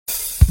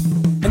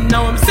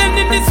Now I'm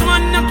sending this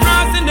one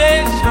across the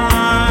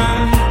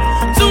nation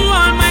to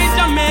all my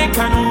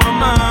Jamaican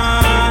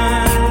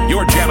woman.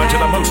 You're jamming to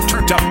the most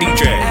turned up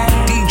DJ,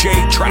 DJ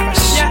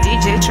Travis. Yeah.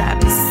 DJ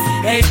Travis.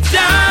 Hey,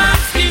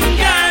 dancing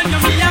girl,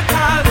 give me a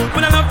call.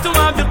 Would I love to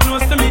have you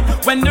close to me?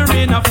 When the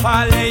rain a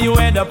fall, lay your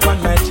head up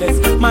on my chest.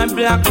 My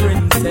black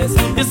princess,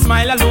 your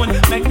smile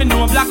alone make me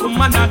know black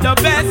woman are the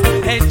best.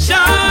 Hey,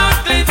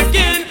 chocolate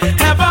skin,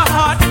 ever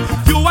hot.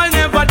 You will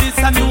never diss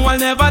and you will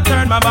never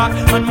turn my back.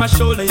 On my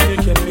shoulder you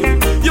can be.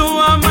 You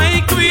are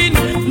my queen.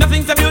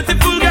 Nothing's a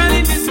beautiful girl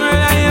in this world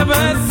I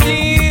ever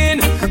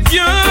seen.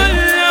 Your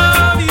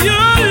love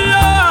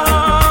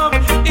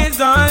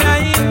is all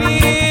I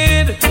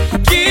need.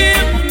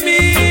 Give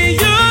me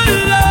your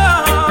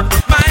love,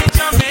 my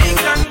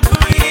Jamaican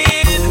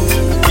queen.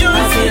 Your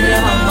love is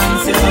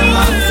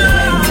all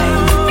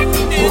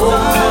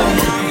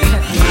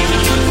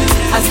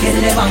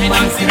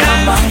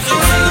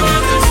I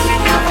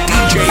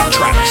DJ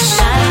Travis.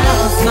 I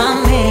lost my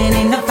man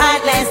in the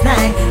fight last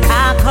night.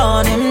 I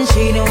caught him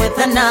cheating with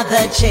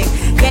another chick.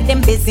 Getting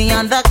busy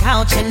on the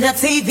couch in the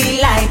TV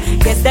light.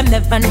 Guess them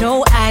never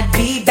know I'd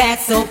be back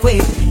so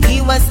quick.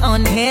 He was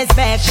on his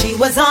back, she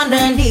was on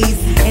her knees.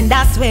 And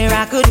I swear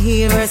I could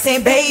hear her say,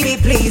 baby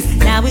please.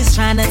 Now he's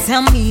trying to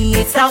tell me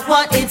it's not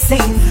what it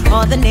seems.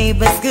 All the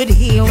neighbors could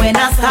hear when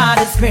I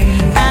started screaming.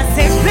 I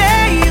said,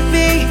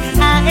 baby,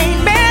 I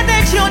ain't mad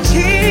that you're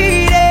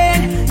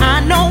cheating.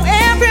 I know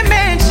every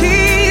man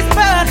cheats,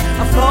 but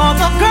of all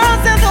the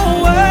girls in the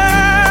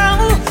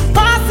world,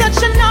 why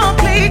such an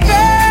ugly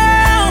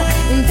girl?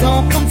 And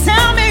don't come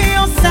tell me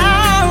you're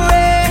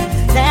sorry.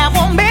 That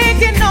won't make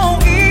it no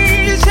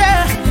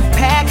easier.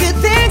 Pack your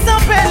things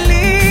up and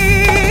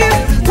leave.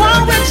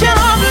 Why would you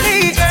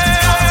ugly girl?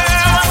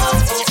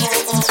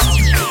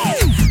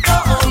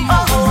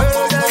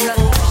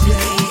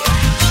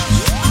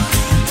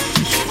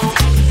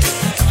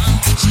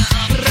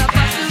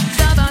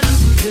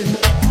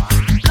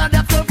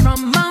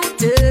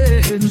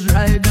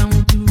 Right down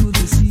to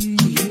the sea.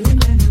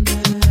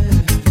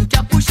 You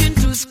can push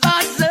into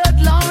spots that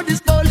Lord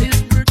is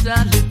police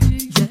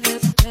brutality.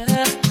 Yes,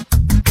 yeah.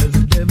 Cause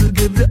the devil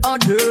gave the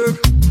order.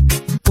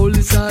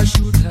 Police are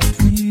shoot at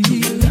free.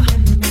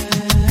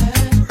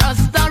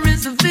 Rasta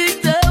is a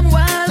victim.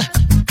 Well,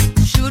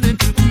 shouldn't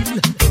kill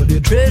for the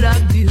trade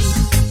and deal.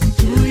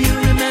 Do you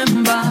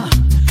remember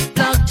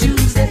Black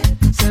Tuesday?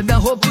 Said I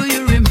hope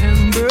you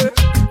remember.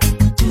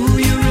 Do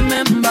you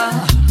remember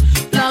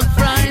Black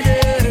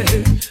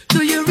Friday?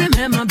 Do you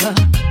remember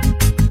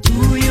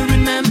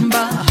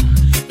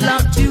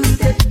Black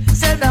Tuesday?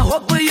 Said I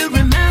hope you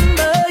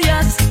remember,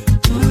 yes.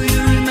 Do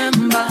you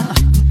remember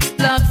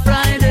Black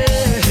Friday?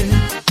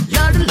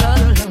 Lord,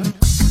 Lord, Lord.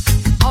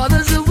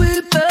 Others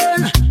will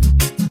burn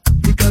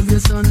because the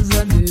sons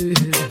are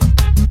dead.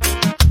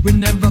 We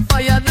never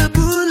fire the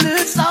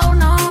bullets, oh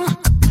no.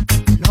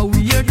 No,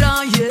 we are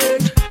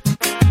dying.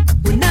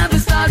 We never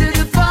started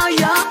the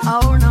fire,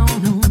 oh no,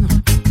 no, no.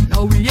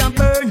 No, we are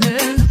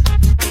burning.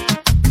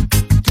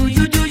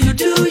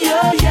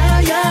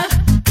 Yeah.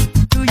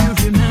 Do you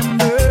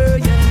remember?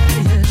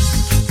 Yeah.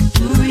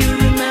 Do you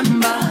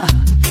remember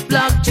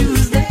Black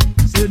Tuesday?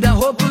 Said I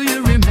hope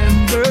you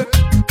remember.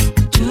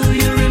 Do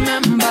you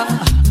remember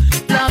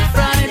Black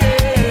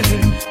Friday?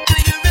 Do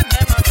you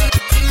remember?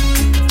 Do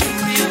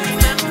you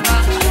remember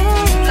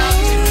Black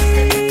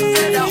Tuesday?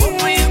 Said I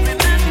hope you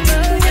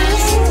remember.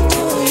 Yes.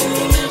 Do you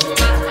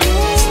remember?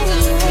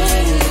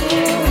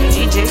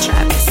 DJ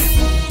Travis.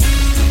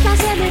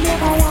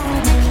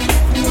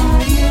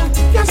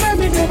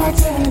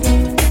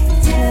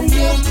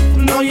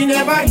 No, you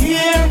never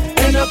hear.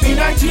 End up in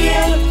a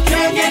jail.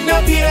 Can't get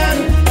no bail.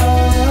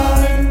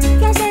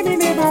 Can't say me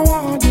never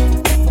want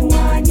you.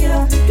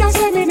 Can't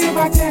say me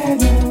never tell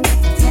you.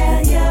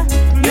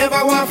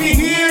 Never want to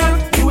hear.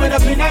 You end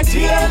up in a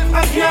jail.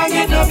 I can't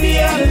get no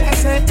bail. I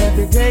said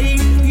every day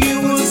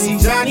you will see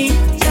Johnny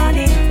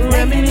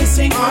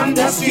reminiscing on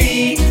the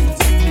street.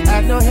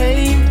 Had no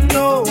aim,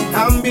 no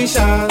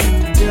ambition.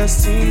 Just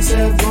see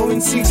himself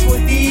going 6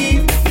 foot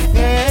deep.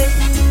 Hey,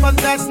 but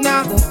that's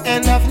not the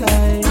end of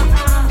life.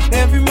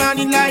 Every man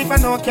in life I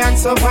know can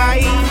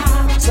survive.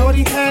 So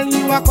the hell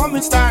you are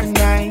coming starting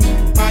nine.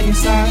 On your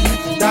side,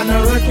 done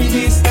a working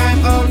this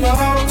time, oh no.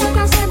 You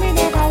can say me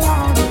never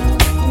want you. You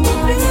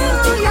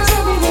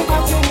say me never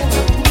tell you.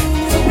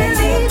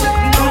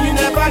 No, you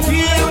never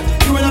hear.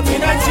 You end up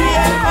in a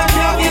jail. I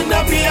can't get no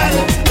bail.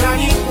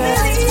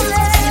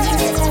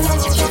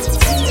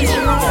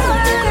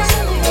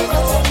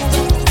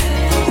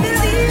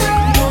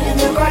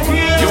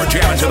 You're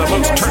jamming to the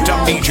most turned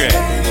up DJ,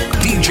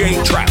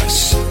 DJ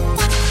Travis.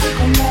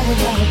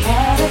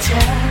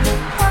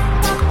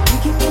 You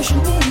keep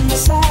pushing me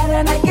aside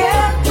and I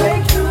can't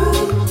break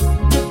through.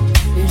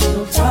 There's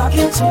no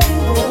talking to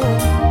you.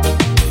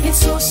 It's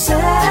so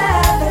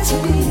sad that you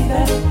leave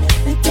it.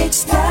 It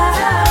takes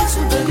time to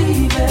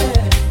believe it.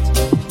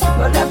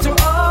 But after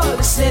all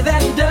is said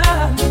and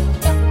done,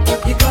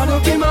 you're gonna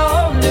be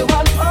my only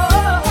one.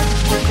 Oh,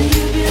 do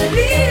you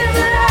believe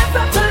in life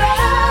after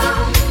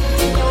love?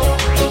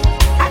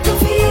 I can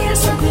feel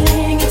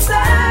something inside.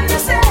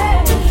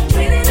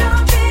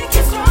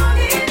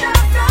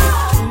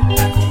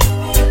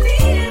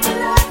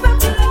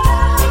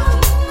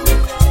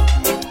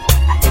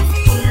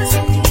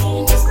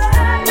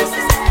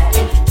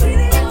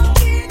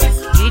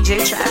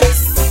 DJ Travis.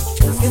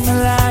 Look at my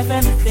life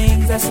and the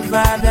things I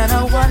survived and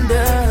I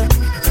wonder,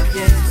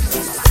 yeah.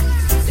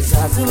 It's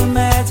hard to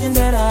imagine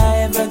that I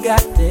ever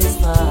got this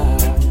far.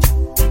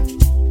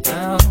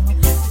 Oh,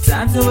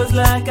 times it was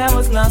like I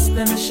was lost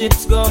and the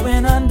ship's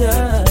going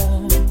under.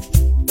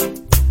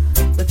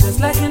 But just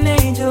like an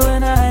angel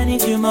when I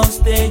need you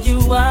most, there you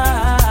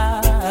are.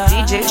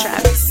 DJ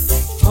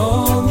Travis.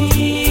 Hold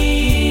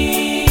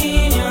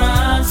me in your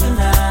arms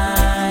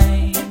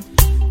tonight.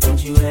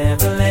 Don't you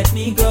ever let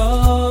me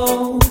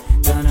go.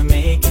 Gonna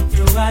make it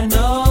through. I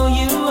know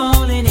you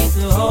only need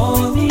to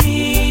hold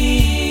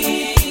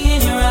me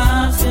in your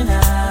arms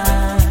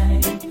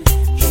tonight.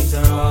 Dreams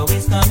are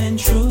always coming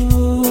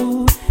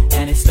true,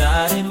 and it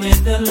started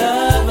with the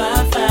love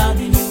I found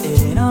in you.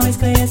 It ain't always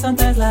clear,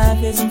 sometimes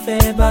life isn't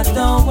fair, but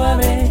don't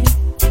worry,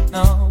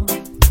 no.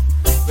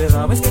 We'll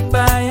always get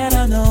by, and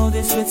I know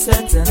this with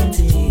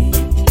certainty.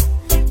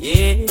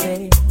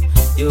 Yeah,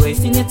 you're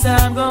wasting your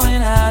time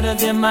going out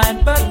of your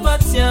mind, but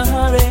what's your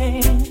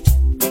hurry?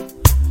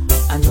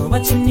 I know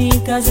what you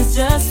need, cause it's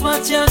just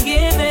what you're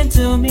giving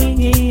to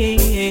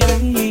me.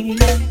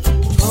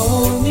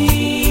 Hold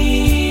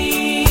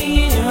me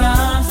in your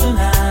arms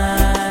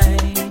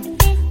tonight.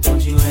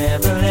 Don't you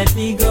ever let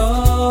me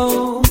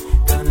go.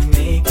 Gonna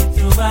make it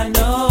through, I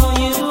know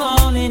you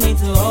only need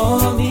to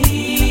hold me.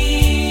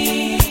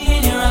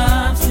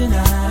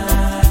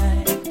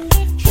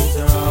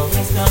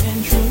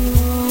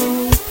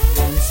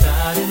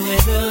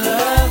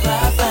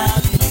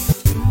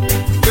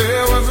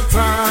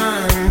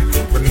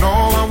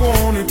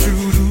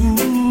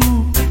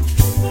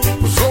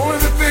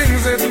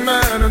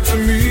 To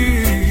me,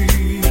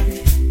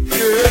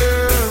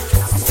 yeah.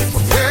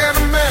 When a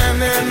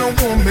man and a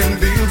woman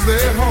builds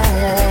their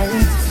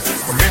home,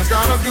 a man's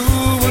gotta do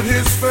what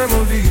his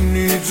family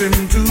needs him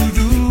to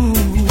do.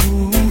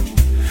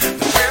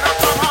 When I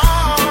come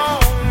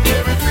home,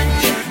 everything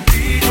should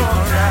be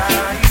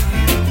alright.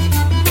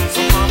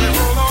 So mommy,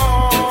 hold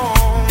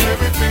on,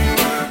 everything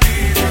will be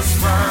just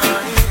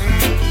fine.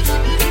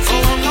 So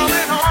I'm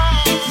coming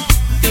home,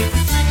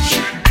 everything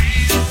should be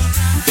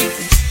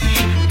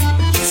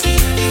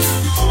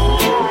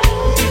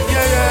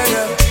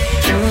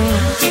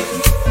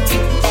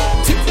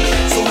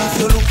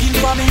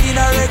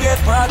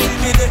party,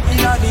 me there in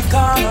the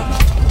corner.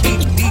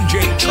 DJ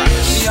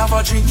Travis. Me have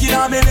a drink in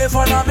me left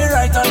and me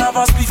right, and have a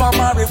spliff of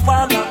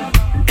marijuana.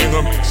 In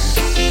the mix.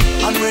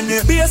 And when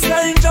the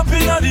bassline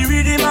jumping on the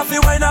rhythm, I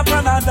feel wind up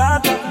and a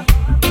data.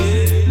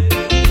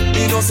 Yeah.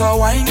 Me just a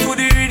wine to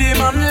the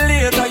rhythm, and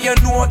later you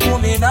know what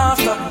coming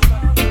after.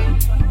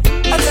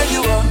 I tell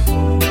you what,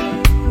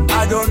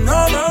 I don't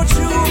know about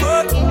you,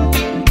 but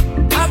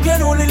I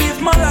can only live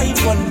my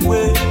life one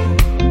way.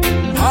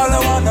 All I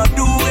wanna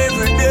do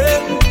every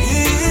day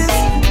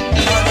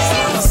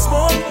is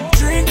smoke,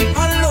 drink,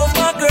 and love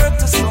my girl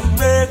to some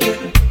reggae.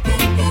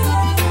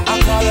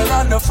 I call her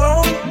on the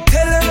phone,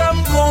 tell her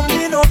I'm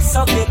coming up,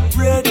 so get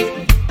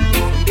ready.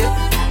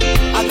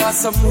 Yeah. I got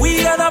some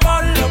weed and a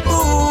bottle of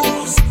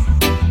booze.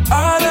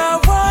 All I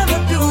wanna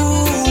do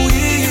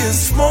is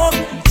smoke,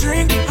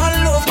 drink,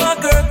 and love my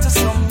girl to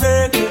some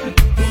reggae.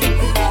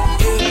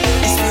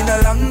 Yeah. It's been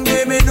a long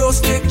day, me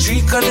just take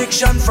G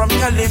connection from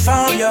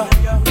California.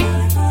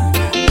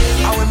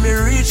 And when me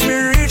reach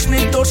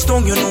me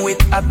touchdown, you know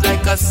it hot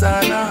like a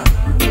sauna.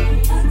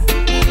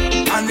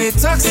 And the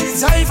taxi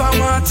driver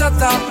want to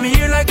tap me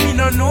like me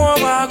no know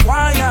about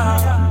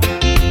wire.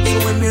 So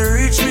when me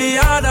reach me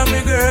yard and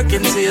me girl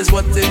can say is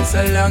what takes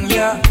so long,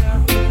 yeah.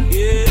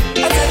 Yeah,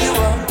 I tell you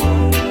what,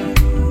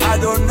 I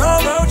don't know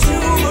about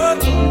you, but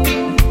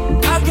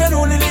I can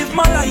only live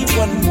my life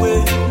one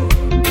way.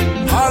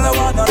 All I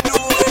wanna do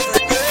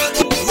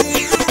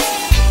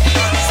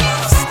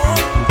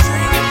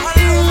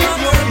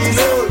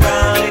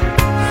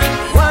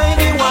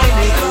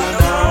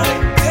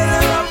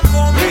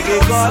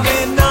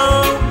coming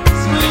now,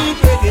 sweet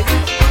reggae.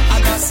 I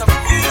got some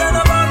feeling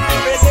about the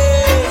reggae.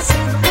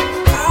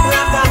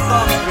 Rock and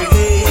come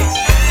reggae.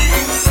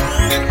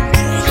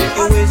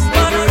 You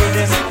whisper the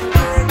rhythm.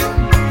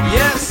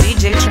 Yes,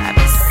 DJ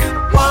Travis.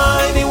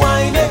 Whiny,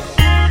 whiny,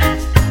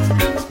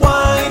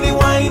 whiny,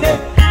 whiny.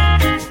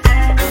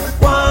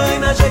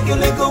 Whine and shake your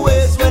little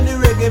waist when the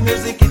reggae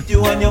music hit you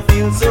and you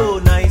feel so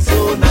nice,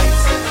 so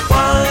nice.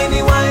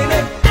 Whiny,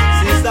 whiny,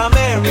 Sister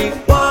Mary.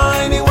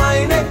 Whiny,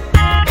 whiny.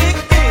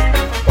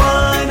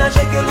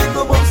 Shake your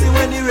little bouncy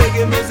when the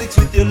reggae music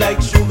sweet you like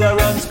sugar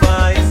and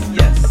spice.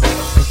 Yes,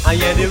 I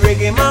hear the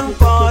reggae man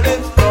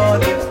calling,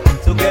 calling.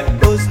 So get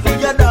close to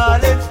your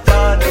darling,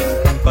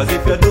 darling. Cause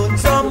if you don't,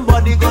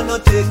 somebody gonna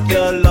take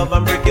your love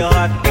and break your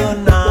heart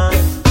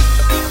tonight.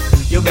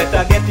 You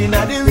better get in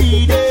at the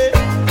reading,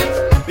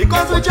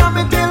 because we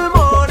jamming till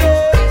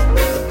morning.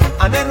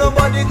 And then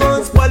nobody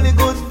gonna spoil the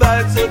good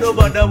vibes, so no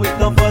bother with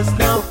no fuss,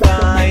 no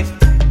fight.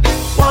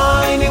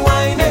 Whiny,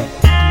 whiny.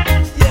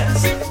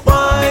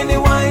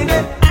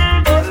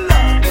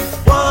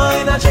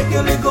 Check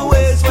your little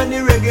waist when the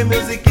reggae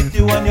music hit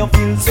you and you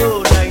feel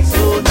so nice,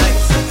 so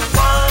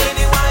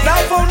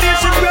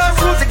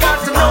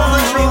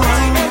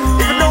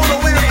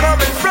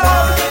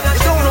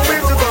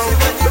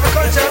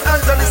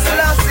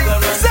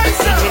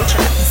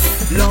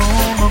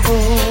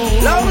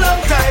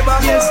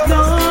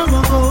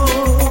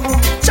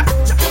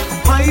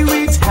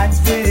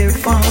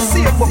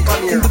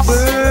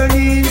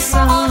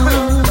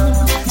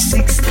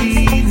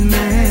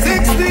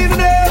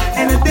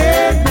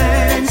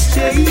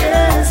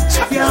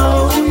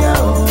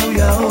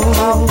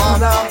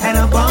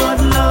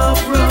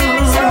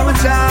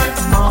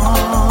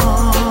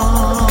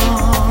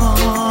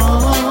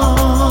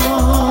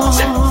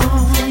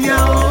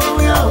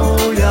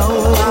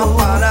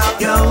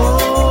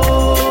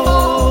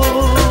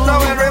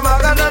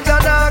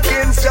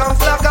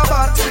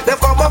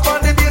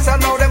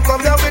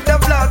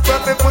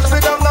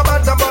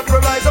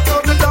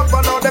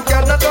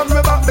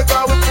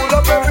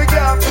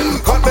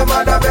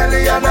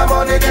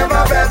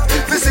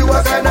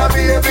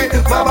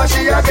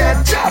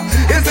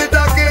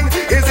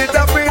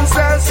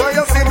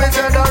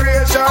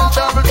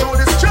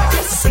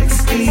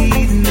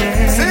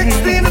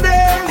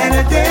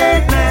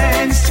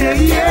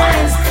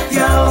Yes,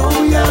 yo,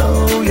 yo,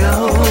 yo,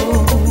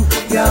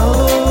 yo.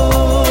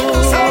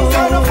 Some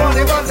kind of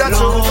funny ones that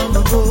long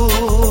ago,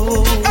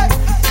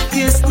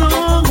 yes,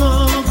 long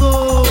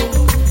ago,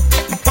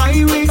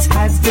 pirates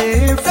had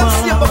their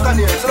fun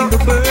in the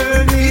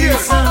burning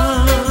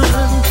sun.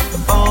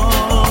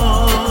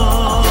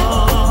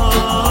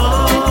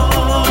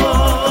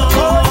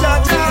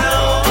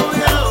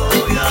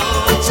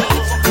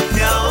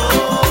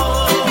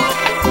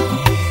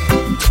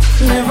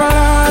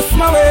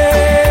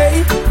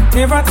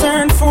 Never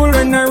turn fool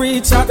when I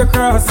reach out the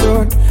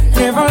crossroad.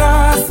 Never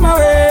lost my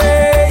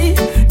way.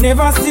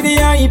 Never see the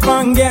hype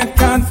and get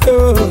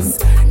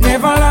confused.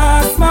 Never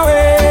lost my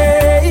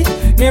way.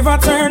 Never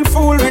turn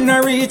fool when I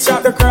reach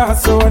out the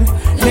crossroad.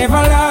 Never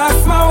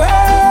lost my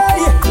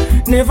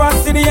way. Never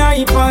see the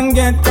hype and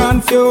get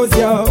confused,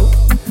 yo.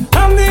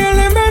 I'm the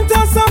element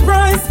of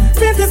surprise.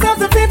 Fittest of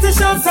the fittest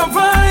shall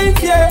survive,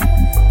 yeah.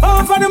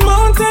 Over the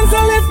mountains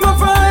I lift my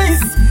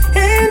voice.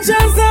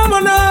 Angels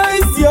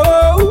harmonize,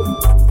 yo.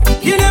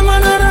 Give them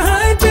another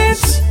high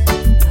pitch.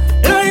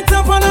 Light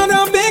up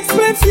another big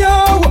split,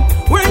 yo.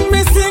 When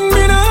me sing,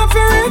 me not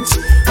for rich.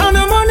 And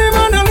the money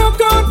man, I look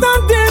out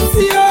at this,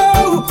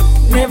 yo.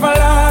 Never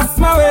lost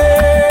my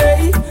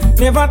way.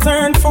 Never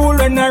turn fool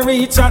when I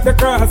reach at the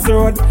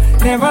crossroad.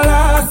 Never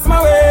lost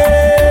my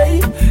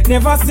way.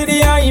 Never see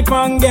the hype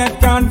and get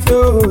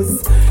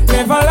confused.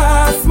 Never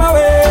lost my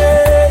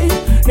way.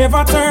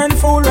 Never turn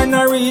fool when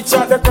I reach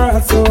at the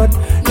crossroad.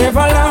 Never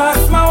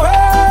lost my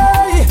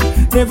way.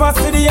 Never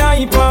see the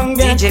hype and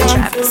get DJ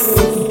Traps.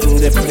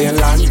 The plain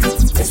land,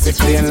 it's the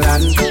plain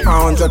land.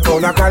 100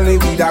 pound of Cali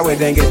weed, where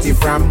they get it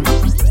from.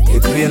 The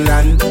plain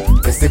land,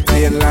 it's the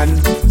plain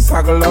land.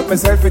 Saggle up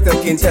myself with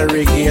take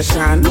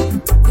interrogation.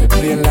 The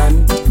plain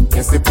land,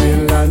 it's the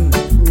plain land.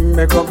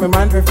 Make up my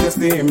man to face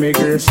the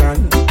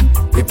immigration.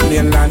 The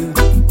plain land,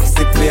 it's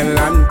the plain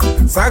land.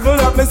 Saggle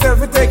up myself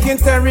with take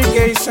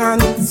interrogation.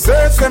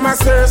 Search them, I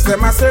search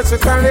the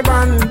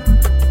Taliban.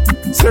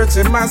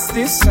 Searching mass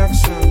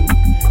distraction.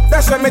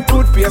 Dash a me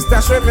toothpaste,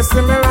 dash a me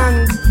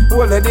stimulant.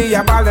 Hold a day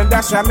a ball and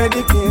dash a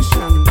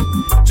medication.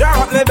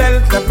 Draw up me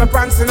belt, left me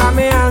pants in a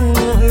me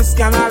hand.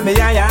 Scan all me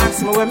eye,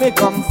 ask me where me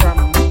come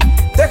from.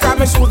 Take off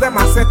me shoes, them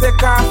I say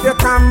take off your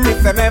tam.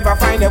 If them ever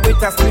find a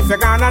with a spliff, you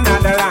gone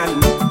another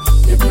land.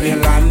 The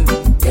plain land,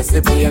 yes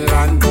the plain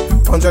land.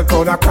 100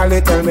 pound of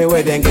Cali, tell me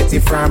where they get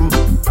it from.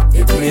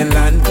 The plain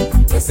land,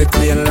 yes the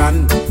plain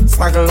land.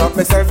 Saggle up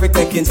myself with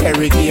take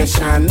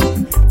interrogation.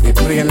 The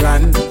plain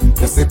land,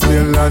 yes the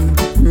plain land.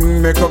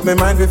 Make up my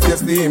mind to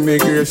face the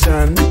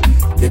immigration.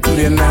 The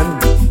plain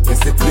land, yes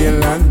the plain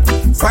land.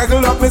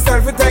 Saggle up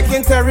myself with take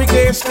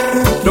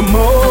interrogation. The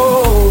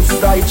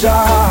most I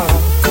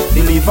just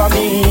deliver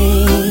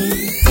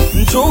me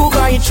through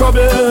my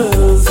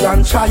troubles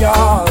and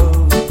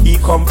trials. He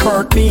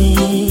comfort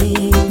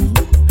me.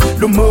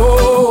 The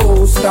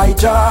most I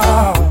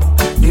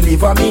just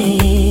deliver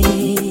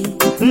me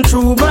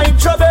through my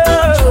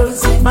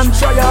troubles and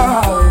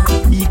trials.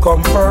 He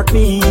comfort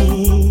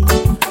me.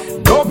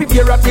 Don't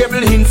prepare a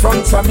table in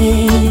front of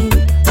me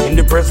in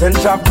the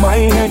presence of my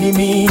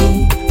enemy.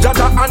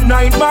 Jaja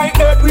anoint my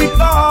head with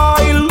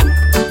oil.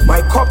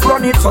 My cup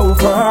run it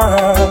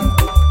over.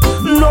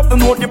 Nothing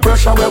more the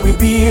pressure where we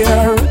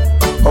bear.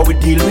 How we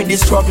deal with the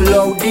struggle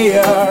out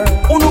there.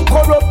 Who no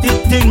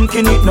corrupted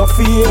thinking it no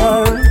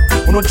fear.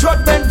 Who no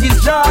judgment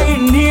is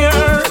drawing near.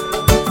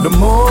 The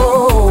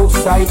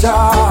most I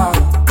die,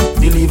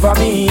 deliver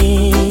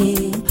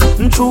me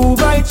through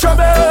my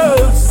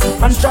troubles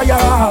and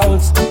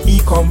trials. He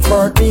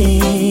comfort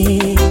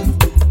me.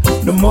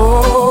 The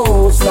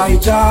most I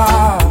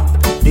die,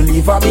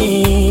 deliver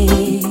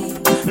me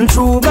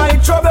through my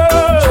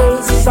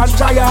troubles and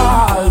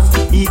trials.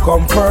 He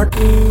comfort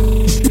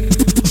me.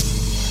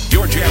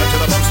 You're jamming to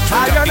the most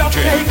turned up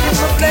DJ,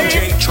 DJ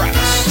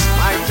Travis.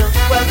 I just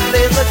well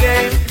play the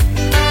game.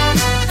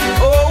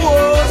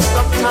 Oh,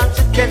 sometimes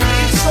it can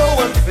be so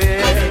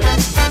unfair.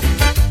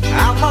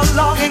 I'm a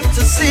longing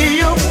to see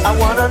you. I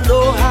wanna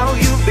know how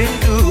you've been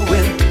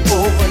doing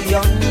over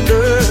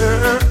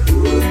yonder.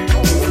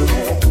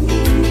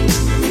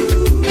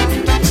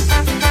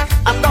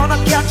 I'm gonna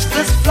catch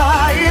this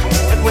flight,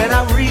 and when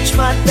I reach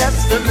my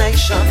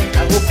destination,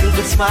 I hope you'll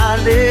be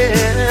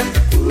smiling,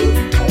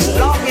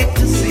 longing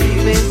to see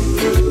me.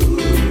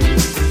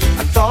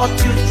 I thought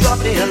you'd drop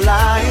me a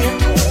line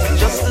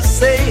just to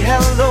say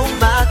hello,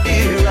 my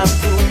dear, I'm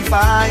doing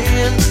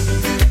fine.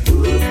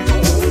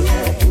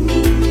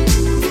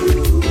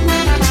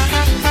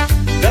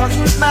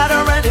 Doesn't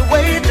matter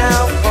anyway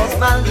now, 'cause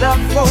my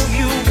love for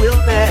you will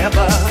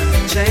never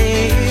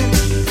change.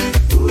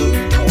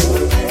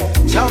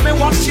 Tell me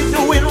what you're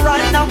doing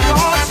right now,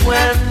 'cause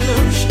when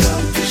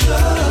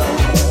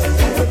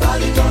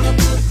everybody gonna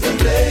put the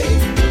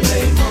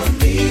blame on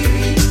me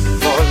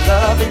for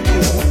loving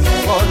you,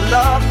 for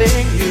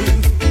loving you.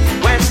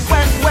 When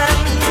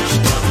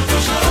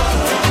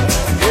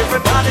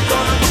everybody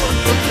gonna put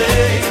the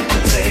blame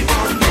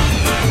on me.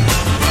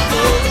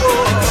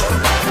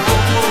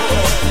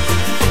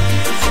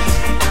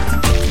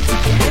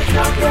 Lift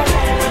up your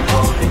hand,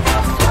 hold it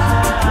up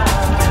high.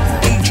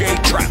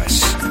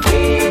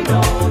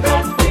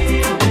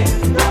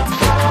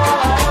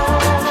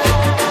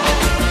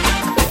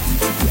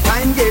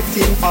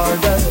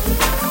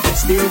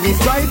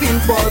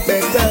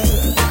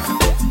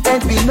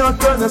 And we not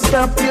gonna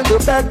stop till the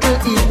battle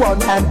is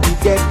won and we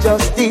get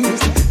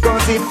justice.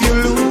 Cause if you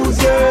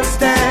lose your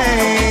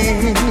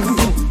stand,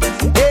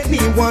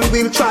 anyone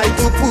will try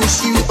to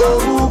push you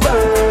over,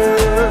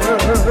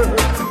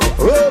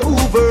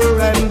 over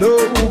and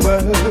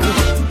over.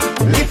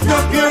 Lift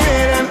up your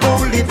head and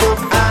hold it up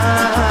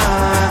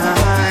high.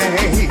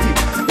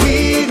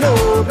 We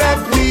know that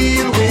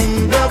we'll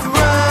win the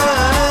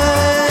prize.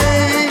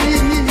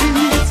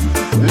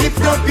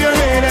 Lift up your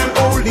head and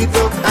hold it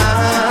up high.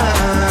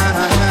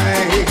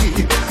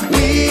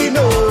 We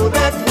know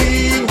that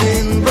we'll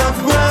win the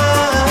prize.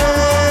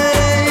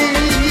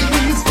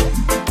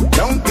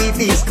 Don't be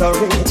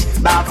discouraged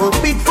by the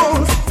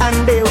pitfalls and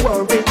their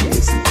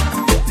worries.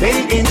 They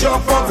endure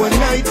for one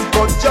night,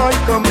 but joy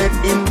cometh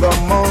in the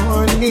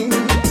morning.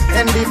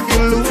 And if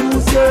you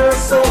lose your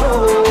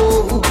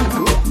soul,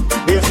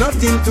 there's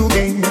nothing to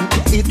gain,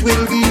 it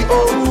will be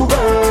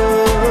over,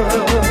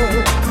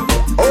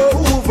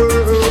 over.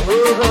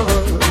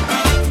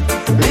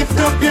 Lift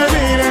up your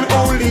head and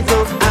hold it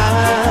up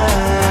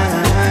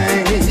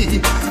high.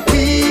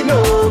 We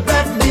know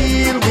that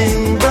we'll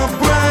win the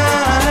prize.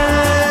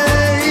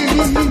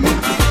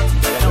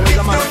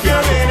 Lift up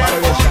your head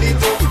and hold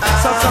it up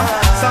high.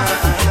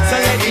 So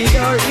let me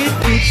hear it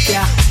with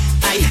ya.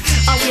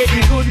 I wait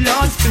the good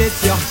Lord split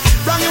ya.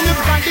 Wrong you me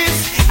for this.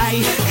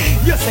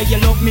 You say you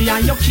love me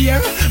and you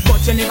care,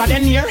 but you never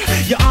then near.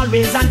 You're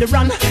always on the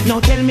run. Now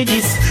tell me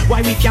this,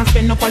 why we can't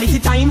spend no quality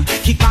time?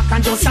 Kick back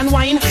and just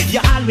unwind.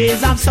 You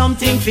always have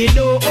something to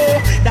do.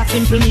 That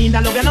simple mean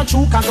that love you not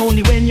true, cause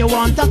only when you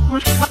want to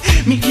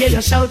me hear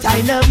you shout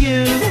I love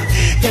you.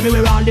 Tell me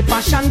where all the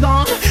passion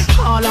gone,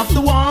 all of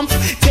the warmth.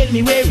 Tell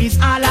me where is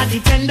all of the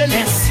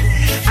tenderness.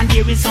 And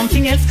there is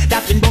something else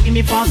that's been bugging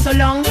me for so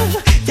long.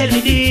 Tell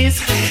me this,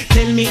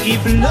 tell me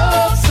if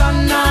love's so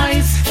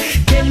nice.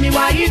 Tell me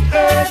why it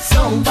hurts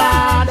so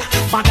bad.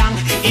 Madam,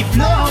 if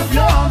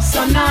love's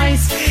so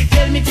nice.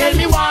 Tell me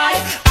why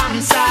I'm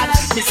sad.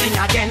 Me sing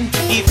again,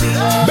 if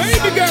love.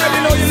 Baby girl,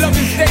 you know you love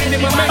me staying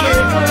in my memory.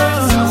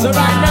 So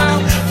right now,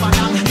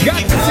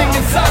 got to sing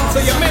this song so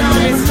your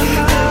memories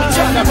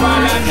try to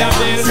fall under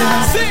this.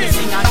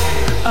 Sing.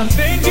 I'm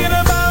thinking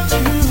about you.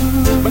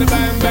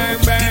 Bang, bang,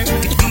 bang.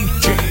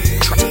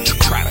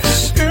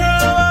 Travis. Girl,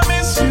 I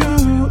miss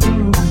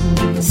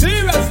you.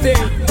 Serious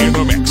thing. In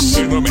the mix.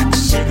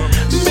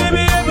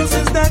 Baby, ever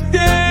since that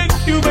day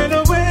you went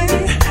away,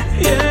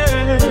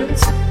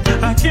 yes,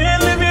 I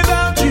can't live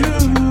without you.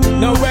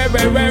 No, wait,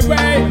 girl,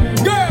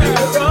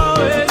 you're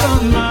always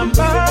on my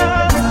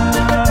mind.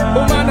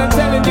 Woman, I'm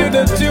telling you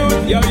the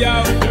truth, yo,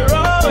 you're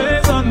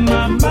always on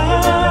my mind.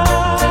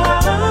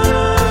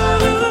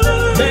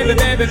 Baby,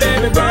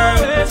 girl,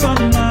 always on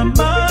my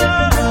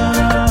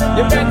mind.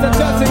 You better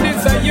trust in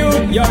this and you,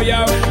 yo,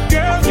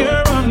 girl,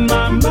 you're on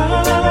my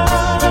mind.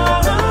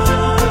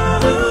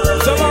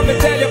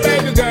 Tell you,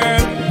 baby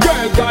girl,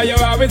 cause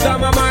you're always on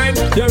my mind.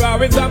 You're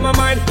always on my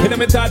mind. In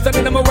my thoughts and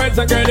in my words,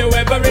 and girl, you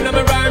ever in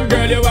my rhyme.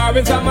 Girl, you're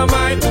always on my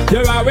mind.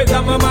 You're always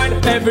on my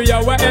mind. Every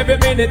hour, every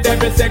minute,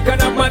 every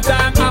second of my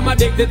time. I'm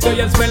addicted to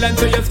your smell and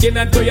to your skin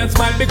and to your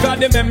smile. Because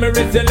the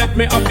memories you left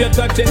me of your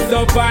touch is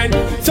so fine.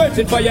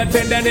 Searching for your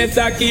tenderness,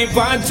 I keep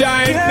on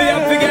trying. Me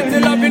up to get the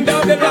loving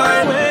down the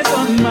line. You're always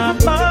on my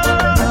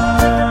mind.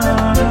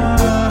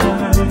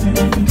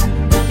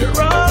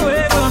 You're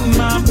always on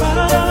my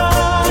mind.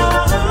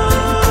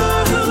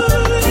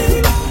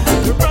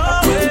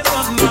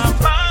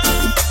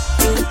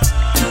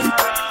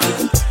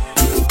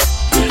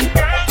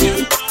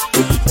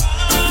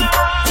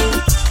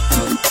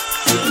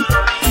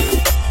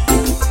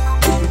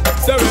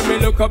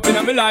 Up in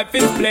my life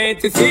is plain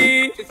to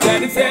see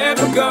that it's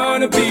ever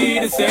gonna be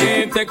the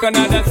same. Take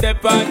another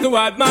step on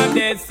toward my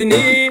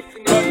destiny,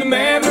 but the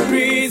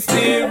memories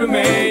still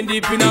remain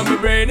deep in my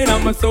brain and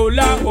on my soul.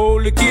 I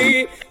hold the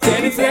key.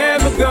 Said it's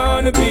never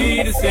gonna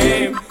be the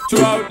same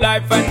throughout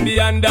life and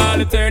beyond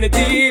all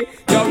eternity.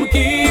 Yo, we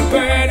keep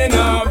burning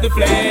up the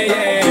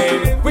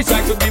flame. Wish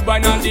I could be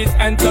born on this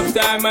end of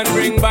time and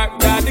bring back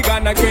that the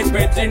Ghana great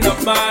virgin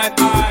of mine.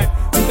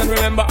 And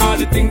remember all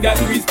the things that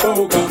we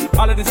spoke of,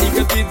 all of the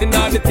secrets and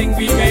all the things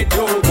we made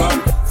joke of.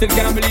 Still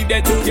can't believe they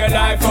took your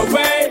life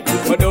away,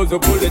 but those who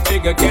pull the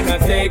trigger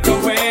cannot take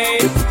away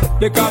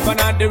the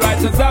covenant, the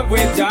righteous of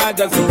which I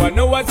just so I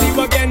know I see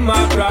you again,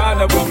 my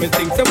brother. What me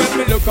think, so when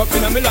me look up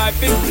in my life,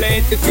 it's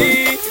plain to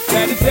see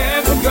that it's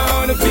never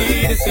gonna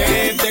be the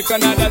same. Take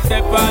another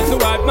step on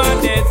toward my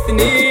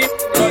destiny,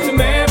 but the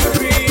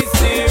memories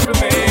still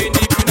remain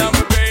deep in my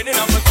brain and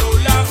on my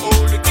soul. I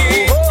hold the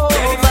key.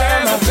 That it's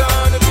never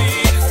gonna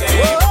be the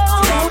same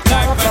throughout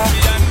life and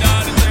beyond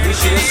all eternity. We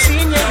should have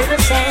seen you in the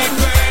sun.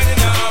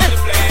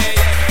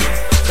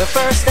 The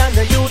first time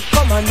the youth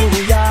come on New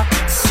York,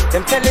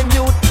 them telling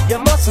youth you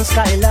mustn't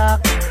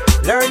skylark.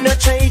 Learn a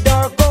trade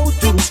or go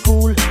to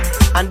school,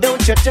 and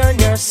don't you turn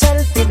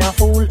yourself in a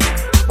fool.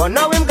 But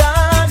now him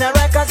gone a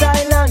Rikers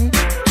Island.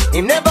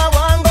 Him never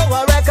want go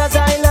a Rikers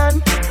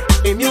Island.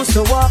 Him used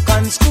to walk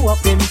and screw up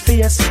him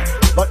face,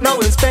 but now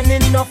he's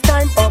spending enough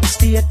time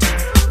upstate.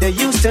 They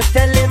used to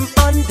tell him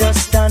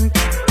understand,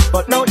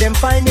 but now them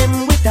find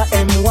him with a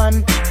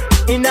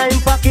In a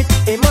him pocket,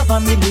 him have a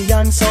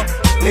million. So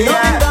me know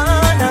him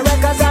gone a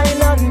Rikers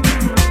Island.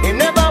 He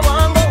never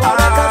want go a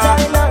Rikers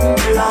Island.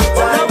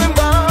 But now him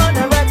gone a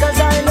Rikers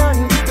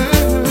Island.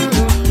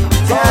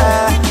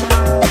 Yeah,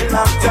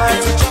 long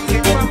time.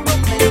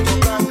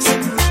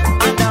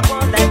 And I'm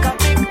on like a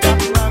big top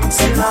ranks.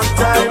 Long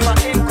time.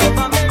 In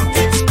government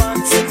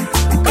expansive.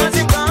 Cause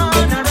him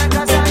gone a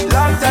Rikers Island.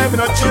 Long time in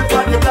a chill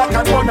pan the black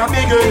and one a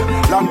bigger.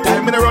 Long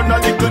time in a run a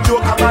little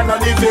joke a man a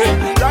living.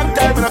 Long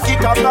time in a kick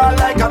a ball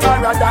like a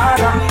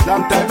Maradona.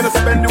 Long time in a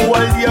spend the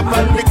whole day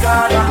upon the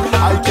corner.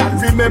 I can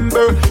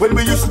remember when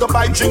we used to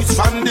buy drinks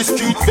from the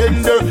street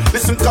vendor.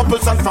 Listen couple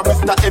songs from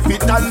Mr.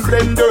 Evitt and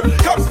Blender.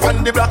 Come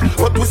from the block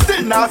but we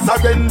still not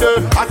surrender.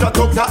 As I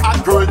talk to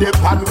a girl they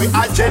pan we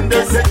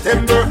agenda.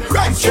 September,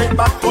 right straight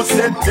back to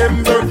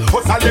September.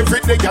 Hustle every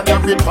day and a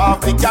rip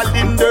off the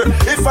calendar.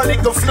 If a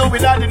little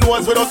fluid on the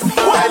nose with us,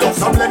 wild up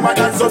some lemon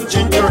and some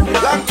ginger.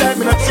 Long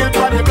time in a chill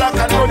pan the block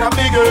and run a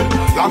bigger.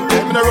 Long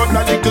time in a run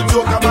a little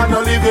joke a man a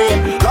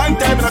living. Long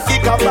time in a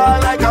kick a ball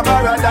like a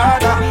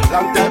Maradona.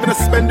 Long time in a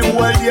spend the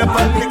whole day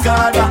upon the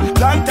corner.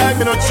 Long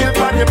time in a chill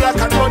pan the block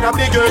and run a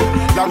bigger.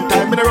 Long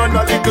time in a run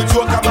a little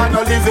joke a man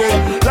a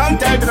living. Long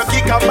time in a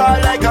kick a ball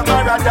like a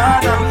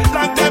Maradona.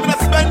 Long time in a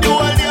spend the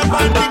whole day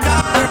upon the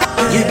corner.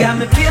 You got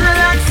me feeling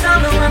like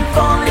someone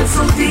falling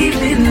so deep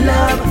in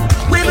love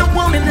with a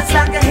woman that's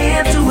like a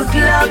hand to a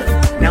glove.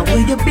 Now will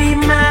you be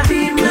my,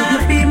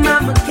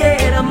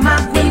 Makeda, my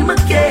queen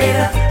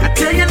Makeda? I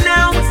tell you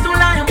now, it's no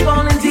lie, I'm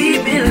falling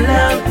deep in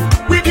love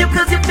with you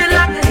 'cause you feel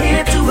like a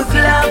hand to a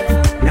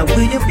glove. Now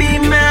will you be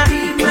my,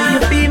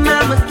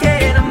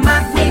 Makeda,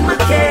 my queen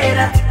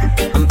Makeda?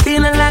 I'm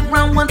feeling like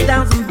around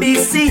 1000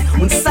 BC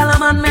when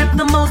Solomon met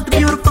the most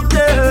beautiful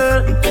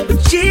girl, but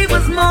she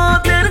was more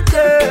than a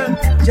girl.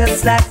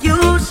 Just like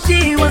you,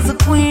 she was a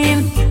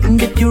queen.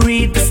 And if you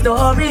read the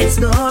story,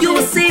 you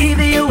will see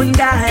that you and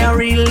I are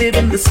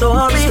reliving the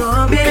story.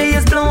 Baby,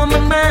 it's blowing my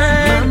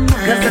mind,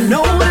 'cause I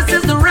know this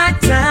is the right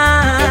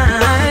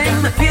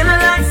time. I'm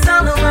feeling like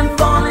Solomon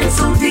falling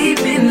so deep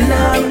in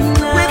love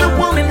with a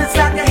woman that's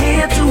like a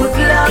hand to a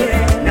glove.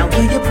 Now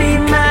will you be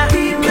my,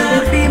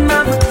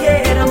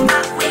 Makeda,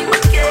 my queen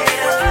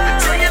Makeda? I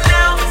tell you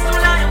now, it's no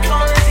lie, I'm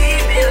falling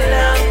deep in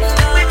love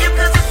with you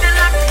 'cause you feel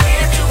like a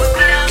hand to a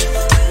glove.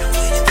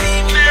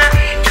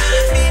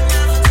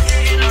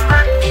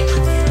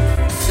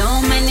 So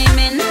many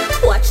men,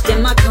 watch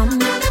them a come.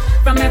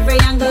 From every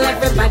angle,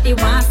 everybody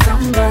wants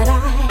some, but I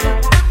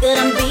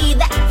couldn't be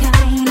that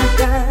kind of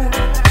girl.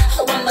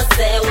 One must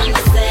say,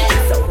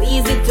 so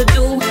easy to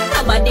do.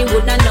 Nobody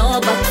would not know,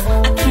 but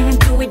I can't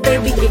do it,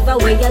 baby. Give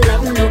away your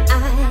love, no,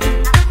 I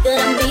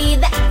couldn't be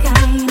that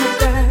kind of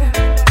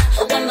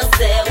girl. One must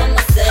say, one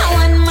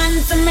man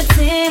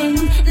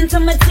to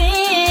my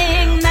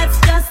ting, that's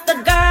just the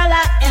girl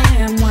I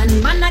am.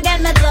 One man I get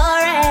the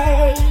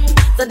glory,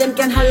 so them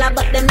can holla,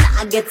 but them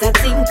not get a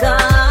tinker.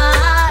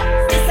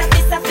 This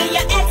a for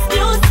your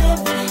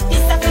exclusive.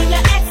 This a for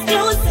your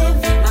exclusive.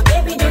 My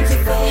baby, don't you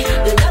say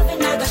the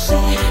loving I go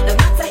share. No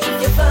matter if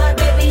you're far,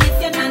 baby, if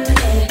you're not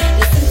there.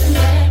 Listen to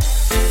me.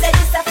 Say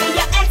this a for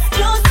your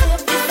exclusive.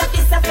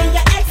 This a for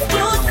your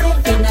exclusive.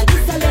 You know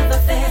this a love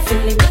affair.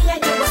 Only me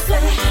and you, I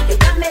swear. You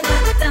got me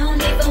locked down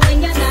even when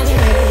you're not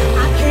here.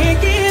 I can't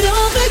get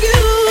over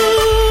you.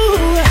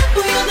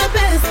 You're the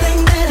best thing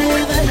that I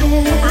ever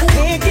had. I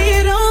can't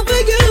get over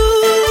you.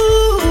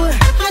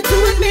 I do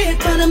admit,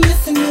 but I'm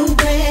missing you,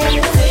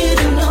 babe.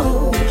 Didn't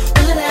know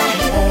what I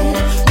had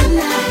when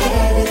I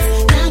had it.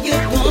 Now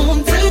you're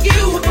gone, took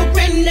you for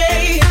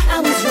granted. I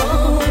was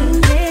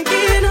wrong. Can't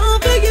get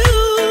over you.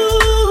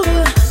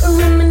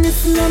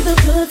 Reminiscing on the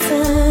good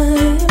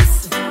times.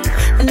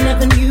 I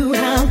never knew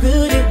how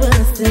good it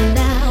was till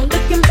now.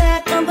 Looking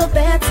back on the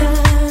bad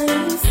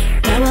times,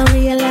 now I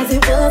realize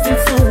it wasn't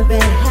so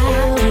bad.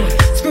 How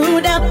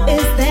screwed up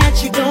is that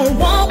you don't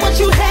want what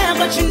you have,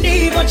 but you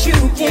need what you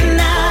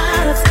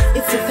cannot.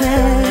 It's a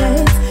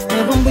fact.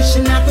 Now I'm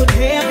wishing I could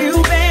have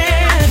you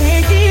back. I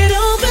can't get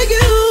over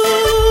you.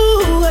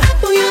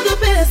 You're the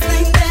best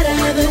thing that I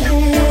ever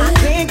had. I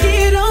can't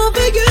get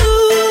over you.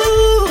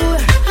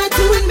 I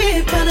do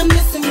admit, but I'm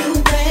missing you,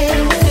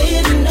 babe.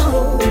 Didn't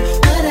know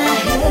what I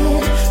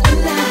had when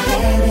I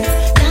had it.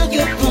 Now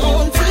you're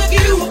gone, took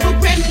you for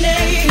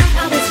granted.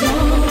 I was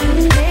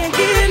wrong. Can't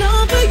get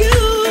over you.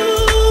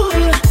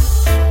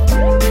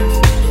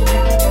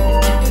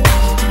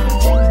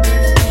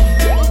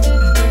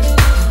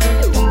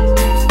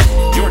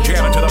 You're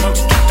jamming to the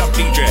most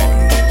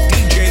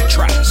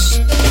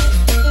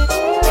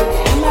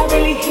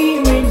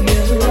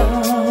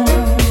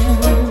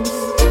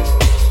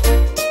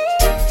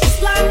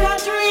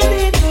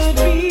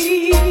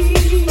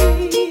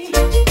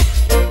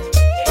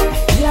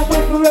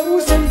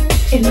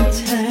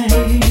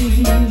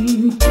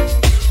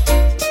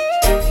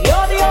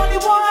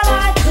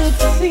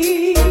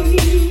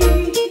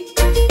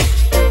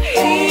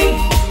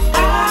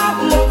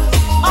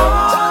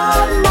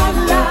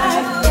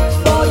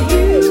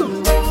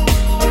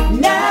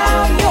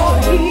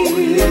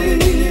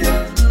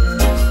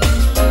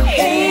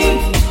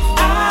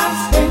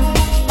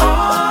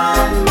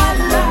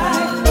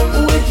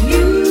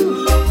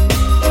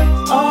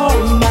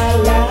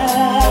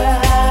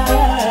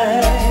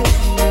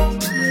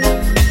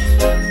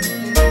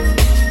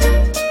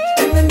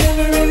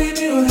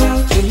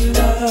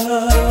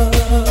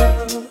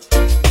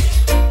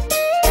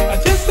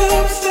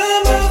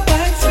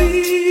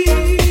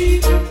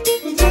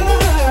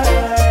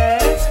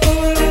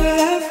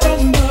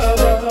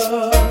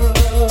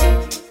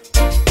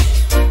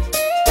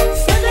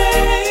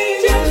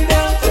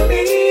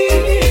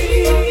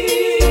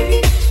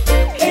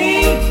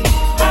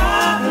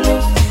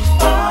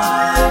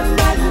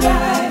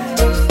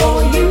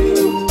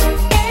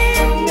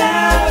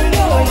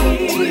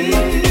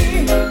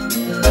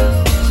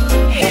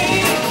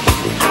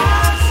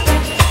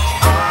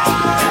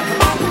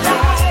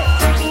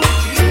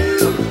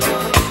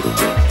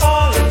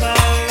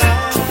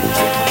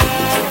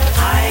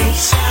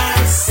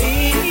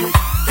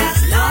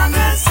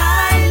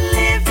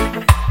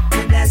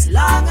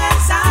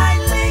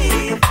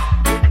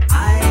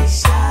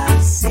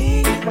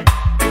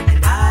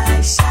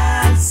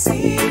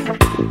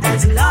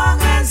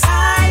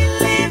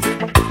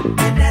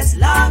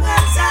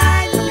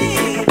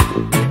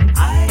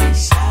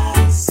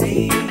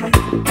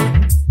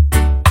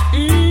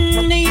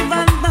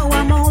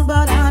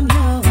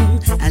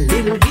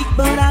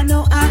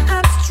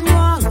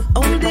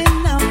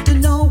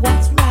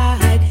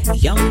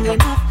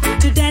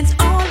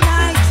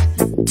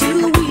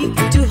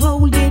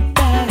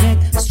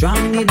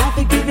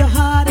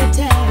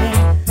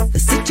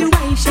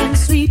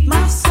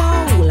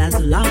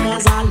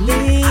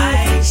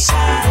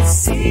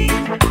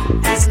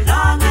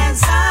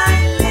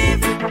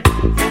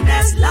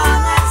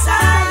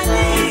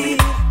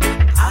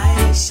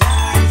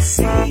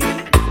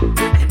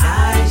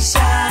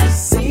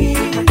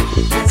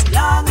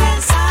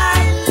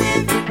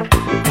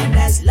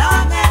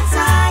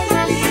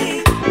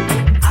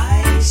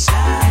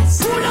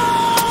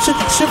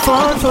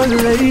all the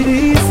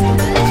ladies.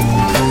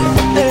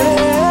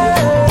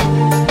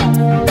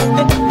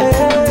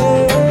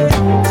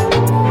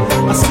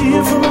 I see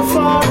you from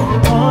afar,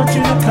 want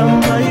you to come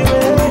my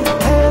way.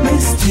 Hey,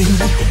 Miss Jean,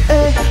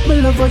 hey, my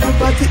love on your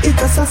body, it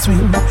does a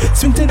swing.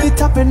 Swing to the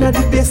top and at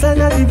the baseline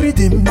and the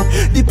rhythm.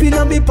 Deep in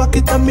my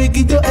pocket and me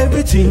give you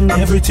everything.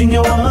 Everything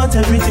you want,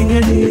 everything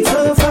you need.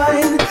 So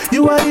fine,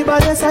 you are the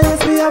baddest, I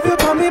just be have you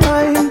on my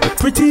mind.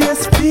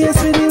 Prettiest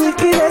face with the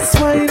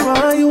wickedest wine.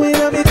 Why you in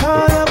a me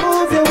car, I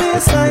move your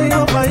waistline.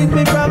 Don't find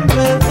me from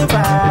 12 to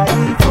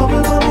 5.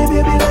 Bubble for me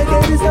baby like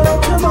it is no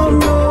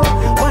tomorrow.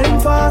 Wine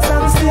fast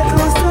and stay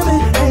close to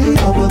me. Hey,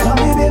 bubble for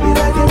me baby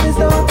like it is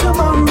no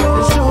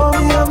tomorrow. Show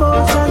me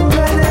emotion,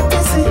 girl, let me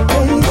see.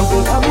 Hey,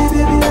 bubble for me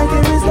baby like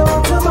it is no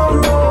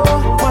tomorrow.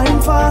 Wine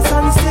fast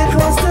and stay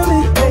close to me.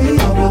 Hey,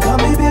 bubble for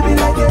me baby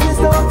like it is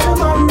no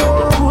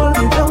tomorrow. Hold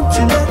me, don't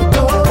you let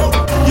go.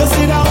 You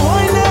see that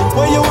wine there,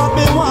 where you want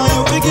me, why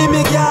you fi give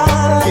me,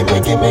 girl?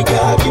 Give me,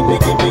 girl, give me.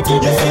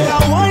 You see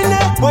that wine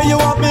there, where you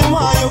want me,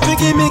 why you fi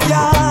give me,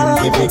 girl?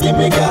 Give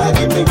me, girl,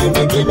 give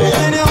me.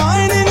 And you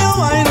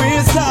wine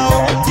real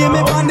slow. Give me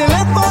on the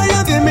left, boy,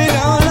 you give me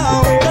down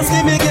low. Just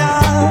give me,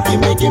 girl.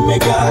 Give me,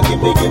 girl,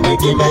 give me.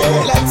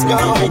 Let's go.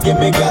 Give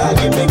me, girl,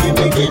 give me.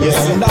 You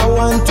see that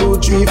 1, 2,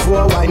 3,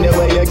 4 wine the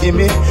way you give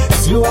me.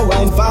 Slow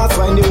wine, fast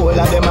wine, the whole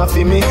of them a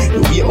fi me. The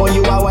way how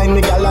you a wine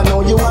me, girl, I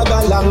know you a go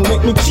long.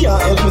 Make me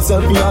can't help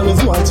myself, me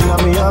always wanting on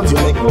me arms. You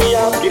make me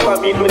happy, skip a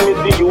beat when me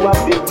see you a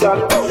big talk.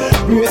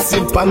 Race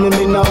it pan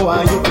me now,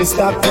 want you to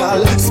stop,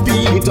 girl.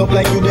 Speed it up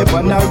like you dey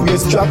on a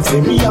racetrack.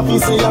 Say me happy,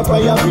 say a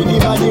prayer for the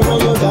body when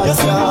you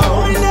dance now.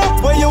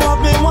 Where you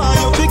want me, want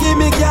you to give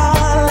me,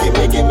 girl.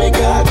 Give me,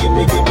 girl, give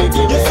me.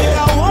 You say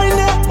that wine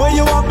there, where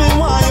you want me,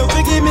 want you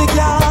to give me,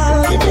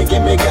 girl.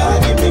 Give me, girl,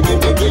 give me.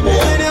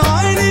 When you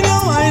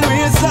wine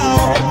real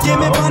slow. Give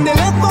me on the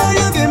left, boy,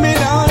 you give me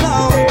down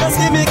low. Just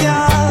give me,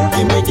 girl.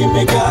 Give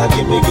me, girl,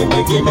 give me. Give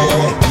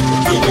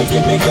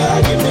me, girl,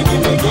 give me.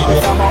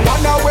 I'm a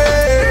run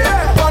away,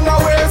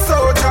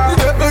 soldier.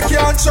 The devil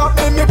can't chop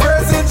me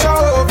praising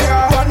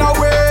Jehovah. Run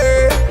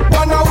away,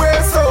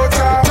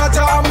 soldier.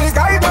 Jaja, I'm the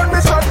guy when me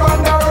shot on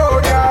the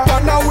road, yeah.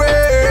 Run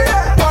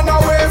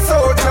away,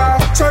 soldier.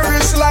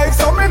 Cherish life,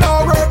 so me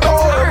no road,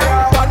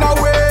 yeah. Run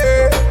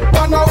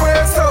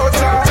away,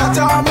 soldier.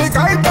 Jaja, I'm the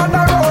guy on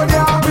the road,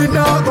 yeah. We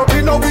not go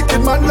be no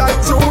wicked man like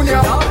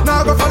Junior.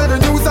 Now go follow the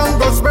news and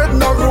go spread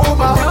no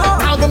rumor.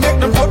 Now go make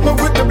them put me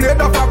with the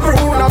blade of a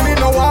crew. Now me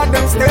no want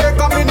them stay,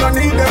 cause me no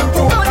need them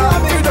too.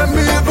 Them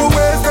evil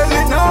ways, well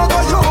it now go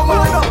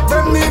human.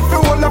 Them need to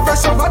hold the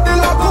fresh over the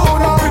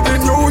laguna. With the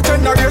new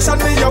generation,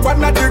 me a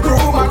one of the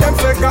groom. And them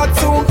say God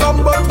soon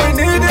come, but we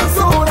need him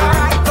soon.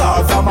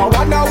 Cause I'm a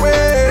run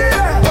away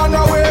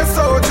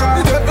soldier.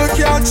 The devil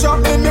can't chop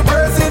me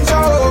praising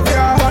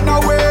Jehovah. Run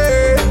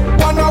away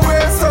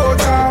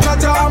soldier.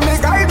 Jaja, I'm the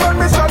guy when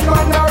me shot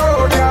on the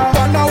road, yeah.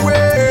 Run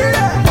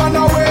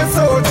away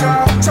soldier.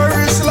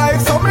 Cherish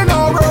life, so me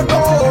no road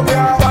home,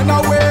 yeah. Run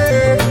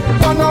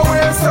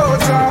away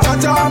soldier.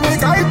 Jaja, I'm the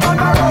guy on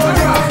the road,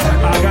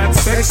 yeah. I got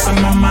sex on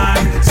my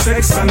mind.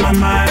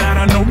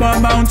 I don't know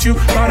about you,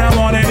 but I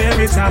want it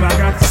every time. I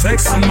got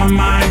sex on my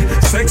mind.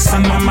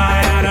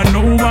 I don't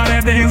know what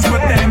it is,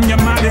 but then you're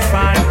mighty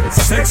fine.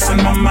 Sex on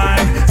my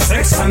mind.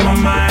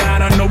 I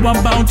don't know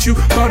about you,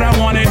 but I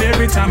want it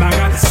every time. I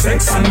got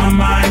sex on my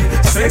mind.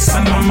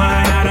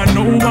 I don't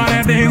know what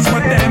it is,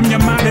 but then you're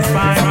mighty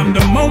fine. From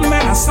the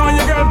moment I saw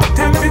you, girl, the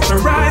temperature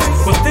rise.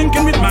 Was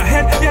thinking with my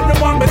head, you're the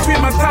one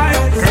between my thighs.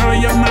 Girl,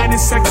 you're mighty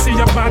sexy,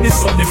 your body's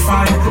so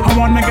defined. I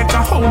wanna get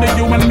a hold of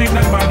you and make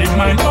that body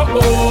mine.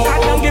 I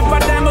don't give a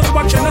damn who's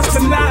watching us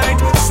tonight.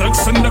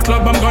 Sex in the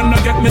club, I'm gonna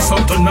get me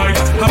some tonight.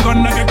 I'm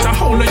gonna get a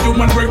hold of you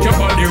and work your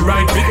body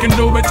right. We can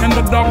do it in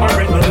the dark or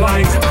in the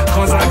light.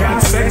 Cause I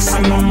got sex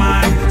on my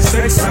mind.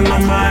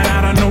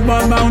 I don't know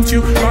about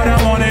you, but I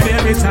want it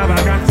every time.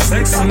 I got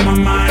sex on my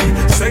mind.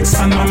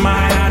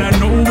 I don't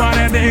know what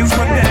it is,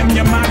 but damn,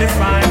 you're mighty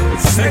fine.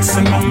 Sex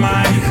on my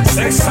mind.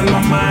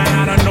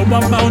 I don't know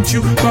about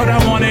you, but I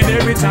want it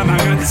every time. I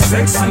got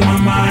sex on my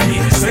mind.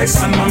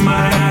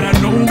 I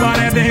don't know what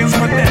it is,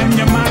 but damn,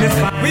 you're mighty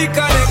fine. We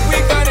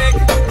connect,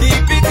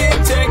 keep it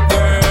in check,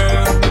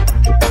 girl.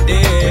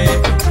 Yeah.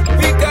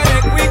 We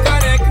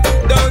connect,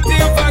 don't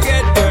you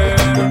forget,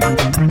 girl.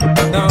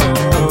 No.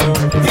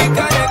 We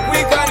connect,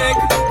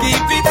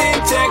 keep it in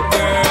check,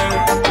 girl.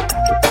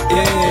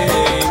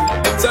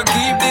 Yeah. So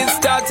keep this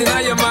thought in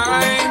your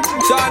mind.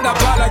 Shonda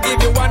Paula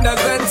give you wonders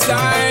and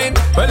sign.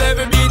 Well,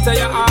 every beat of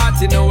your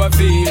heart, you know I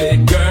feel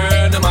it,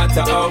 girl. No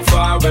matter how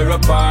far we're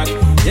apart.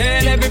 Yeah,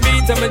 and every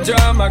beat of my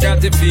drum, I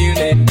got to feel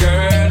it,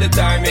 girl. The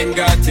timing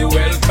got you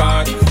well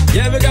caught.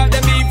 Yeah, we got the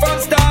beat from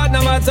start,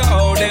 no matter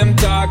how them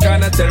talk.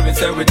 And I tell me,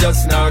 say we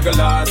just not go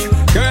last.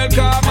 Girl,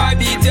 call my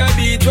beat your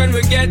beat when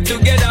we get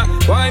together.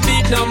 Why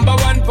beat number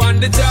 1 on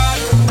the chart?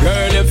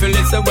 Girl, if you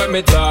listen when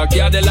me talk,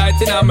 you're the light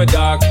in my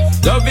dark.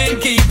 Loving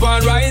keep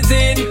on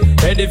rising.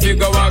 And if you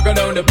go walk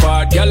down the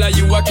path, girl,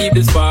 you a keep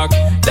the spark.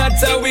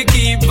 That's how we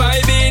keep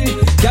vibing.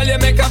 Girl, you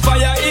make a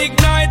fire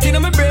ignite in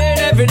my brain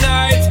every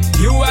night.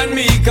 You and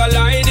me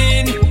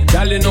colliding.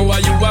 Girl, you know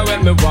what you are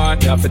when me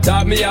want. You have to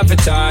talk, me have to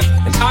talk.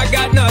 And I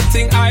got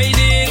nothing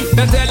hiding.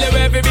 I tell you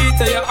every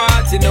beat of your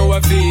heart, you know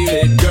I feel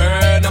it.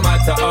 Girl, no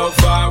matter how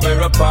far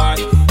we're apart.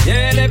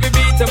 Yeah, and every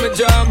beat of my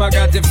drum, I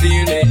got to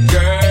feel it.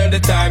 Girl,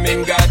 the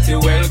timing got you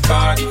well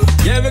caught.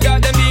 Yeah, we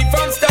got them beat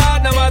from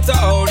start, no matter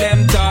how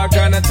them talk.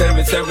 And I tell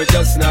me, say we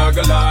just not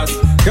go lost.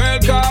 Girl,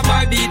 call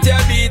my beat,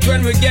 your beat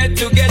when we get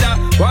together.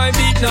 Why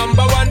beat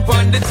number one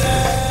on the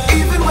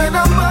even when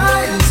I'm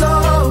miles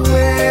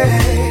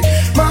away,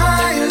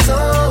 miles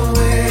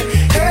away,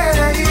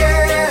 yeah,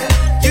 yeah.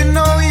 You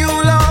know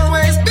you'll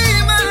always be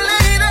my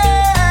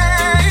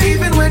lady.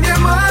 Even when you're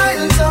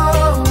miles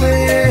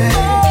away,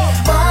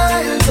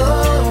 miles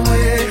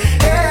away,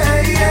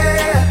 yeah,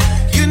 yeah.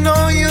 You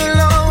know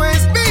you'll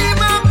always be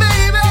my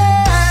baby.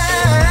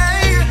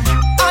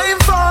 I'm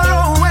far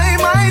away,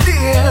 my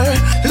dear,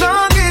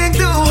 longing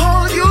to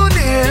hold you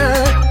near.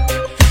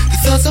 The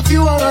thoughts of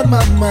you are on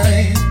my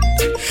mind.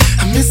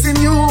 I'm missing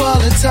you all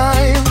the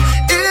time.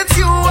 It's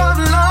you I'm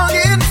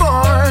longing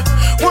for.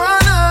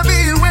 Wanna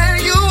be where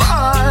you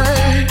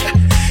are.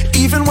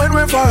 Even when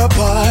we're far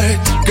apart,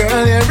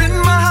 girl, you're in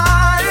my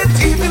heart.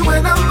 Even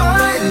when I'm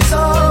miles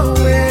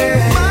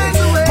away,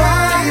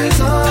 miles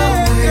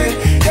away,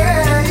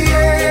 yeah,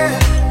 yeah.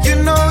 You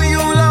know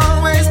you'll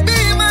always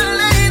be my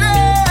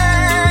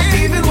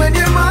lady. Even when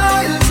you're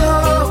miles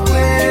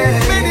away,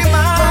 many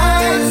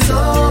miles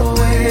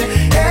away,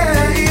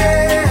 yeah,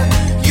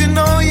 yeah. You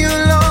know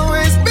you'll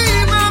always be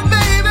my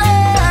baby.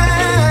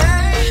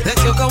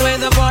 Let's look away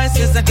the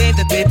voices that gave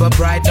the people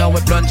bright. Now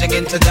we're plunging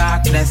into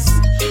darkness.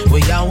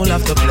 We all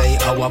have to play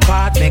our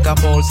part, make a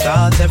bold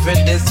start. Every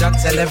diss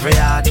track, tell every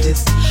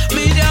artist.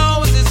 Media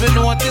houses, we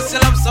notice,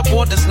 still have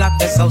support the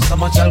slackness. How so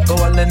much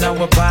alcohol in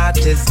our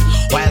parties.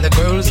 While the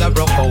girls are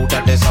broke out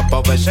of this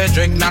upper where she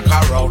drink, knock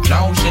her out.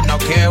 Now she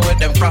don't care with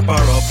them proper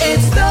up.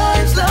 It's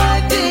times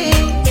like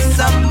these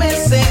I'm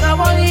missing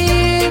our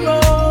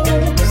heroes.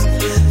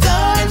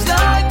 Times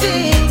like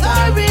these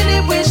I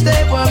really wish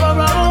they were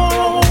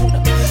around.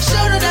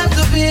 Shouldn't have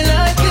to be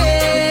like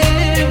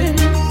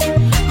this.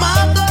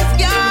 Marcus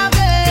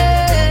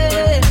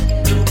Garvey,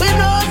 we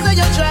know say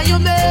you try your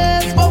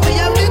best, but we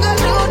have to go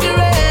do the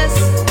rest.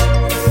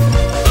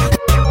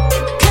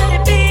 Could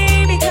it be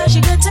because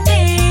you're good to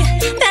me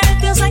that it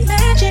feels like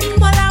magic?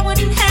 Well, I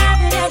wouldn't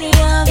have it any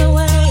other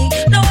way.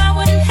 No, I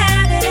wouldn't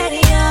have it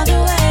any other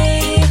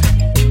way.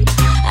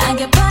 I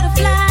get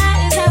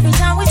butterflies every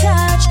time we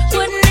touch.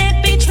 Wouldn't it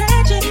be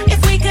tragic if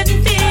we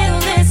couldn't feel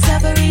this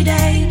every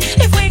day?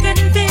 If we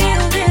couldn't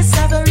feel this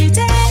every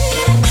day.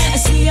 I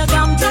see your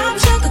gumdrop,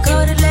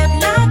 sugar-coated lip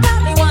lock,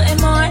 got me wanting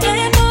more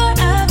and more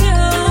of you.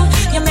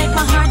 You make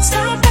my heart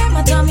stop, and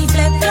my tummy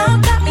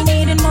flip-flop, got me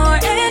needing more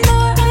and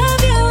more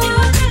of you.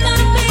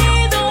 Gotta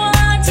be the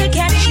one to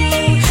catch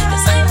you,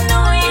 'cause I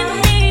know you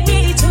need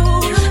me too.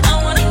 I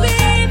wanna be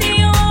the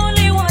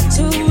only one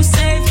to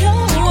save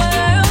your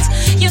world.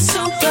 You're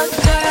super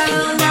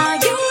girl, now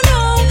you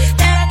know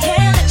that I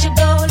can't let you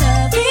go.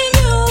 Loving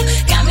you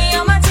got me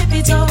on my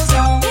tippy toes,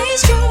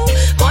 always true.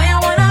 Boy, I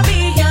wanna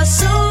be your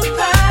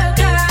super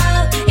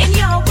girl in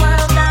your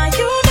world. Now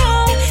you know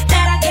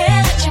that I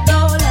can't let you go.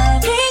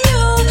 Loving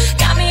you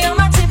got me on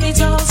my tippy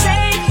toes,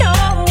 save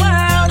your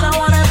world. I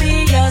wanna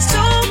be your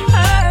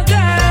super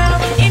girl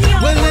in your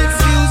Well, world.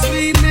 excuse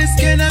me, miss,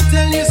 can I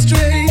tell you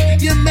straight?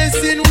 You're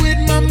messing with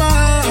my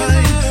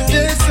mind.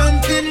 There's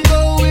something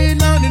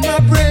going on in my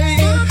brain.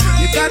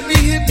 You got me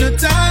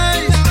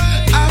hypnotized.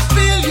 I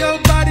feel your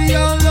body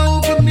all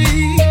over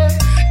me,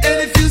 and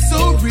it feels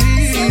so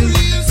real.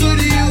 Could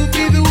you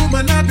be the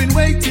woman I've been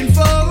waiting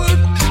for?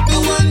 The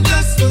one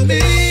just for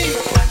me.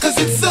 'Cause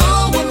it's so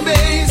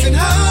amazing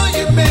how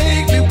you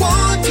make me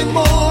want you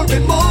more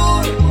and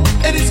more.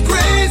 And it's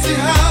crazy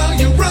how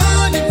you're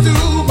running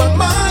through my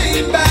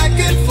mind back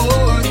and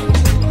forth.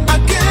 I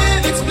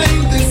can't explain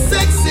this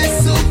sexy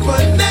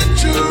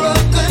supernatural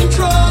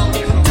control.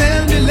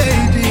 Tell me,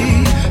 lady,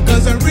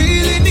 'cause I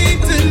really need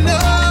to know.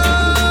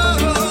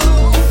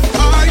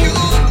 Are you?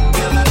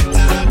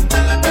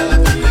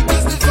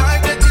 'Cause the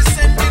vibe that you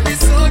send me is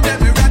so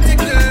damn erratic,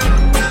 girl.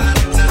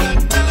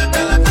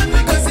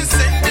 'Cause you're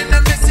sending a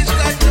message,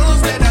 God knows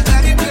that I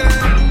got it,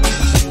 girl.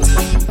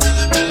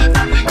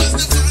 'Cause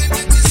the vibe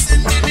that you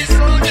send me is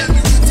so damn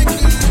erratic,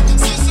 girl.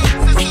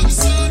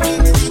 So damn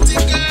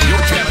erratic, girl.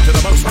 You're jamming to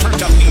the most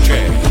turned up DJ,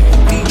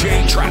 DJ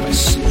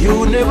Travis. You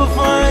never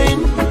find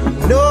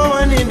no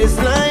one in this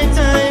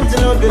lifetime to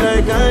love you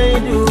like I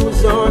do.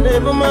 So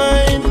never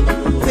mind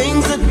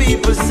things that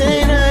people say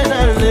that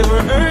I'll never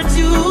hurt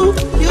you.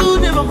 You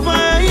never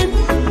find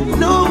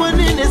no one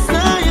in this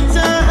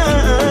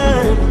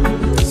lifetime.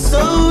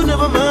 So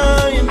never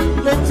mind,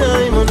 let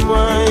time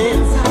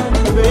unwind.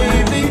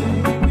 Baby,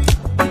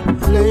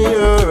 lay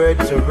your head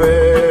to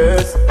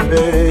rest,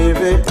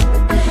 baby.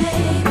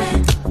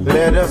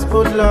 Let us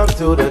put love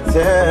to the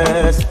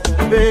test,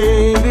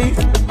 baby.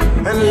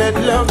 And let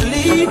love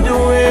lead the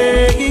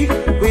way.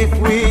 If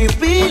we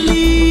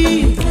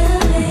believe,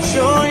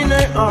 join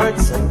our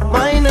hearts,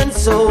 mind and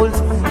souls,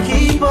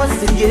 keep us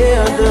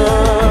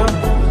together.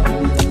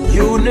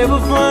 You never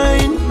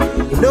find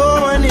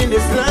No one in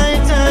this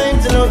lifetime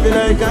to love you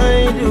like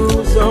I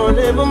do. So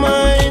never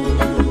mind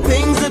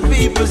things that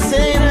people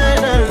say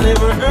that I'll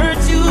never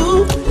hurt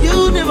you.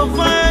 You never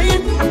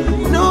find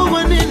no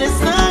one in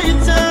this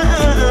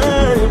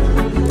lifetime.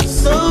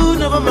 So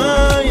never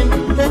mind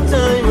that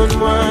time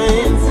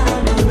unwinds.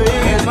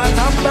 Here's my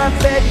number,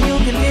 baby, you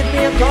can give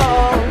me a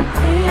call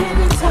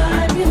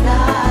anytime you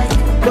like.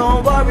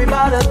 Don't worry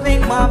about a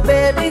thing, my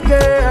baby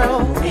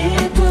girl.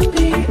 It will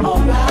be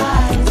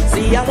alright.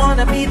 See, I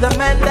wanna be the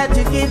man that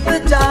you give the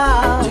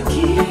job to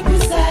keep you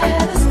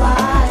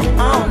satisfied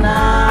all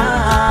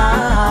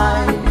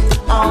night,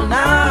 all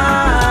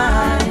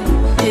night.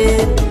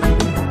 Yeah,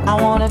 I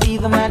wanna be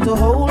the man to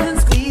hold and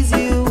squeeze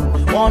you.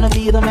 Wanna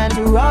be the man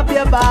to rub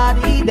your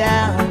body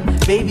down.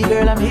 Baby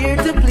girl, I'm here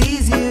to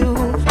please you.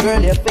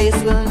 Girl, your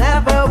face will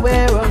never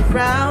wear a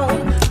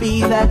frown.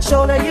 Be that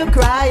shoulder you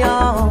cry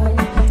on.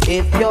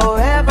 If you're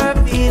ever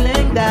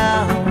feeling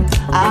down,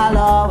 I'll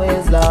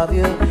always love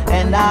you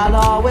and I'll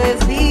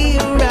always be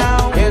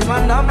around. Here's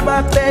my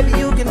number, baby,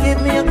 you can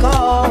give me a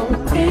call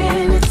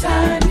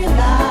anytime you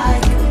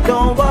like.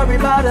 Don't worry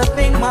about a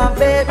thing, my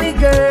baby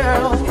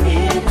girl.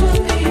 It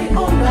will be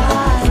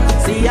alright.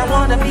 See, I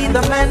wanna be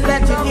the man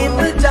that you give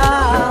the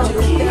job to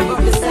keep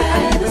you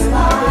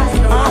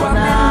satisfied all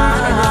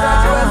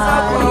night,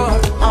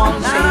 all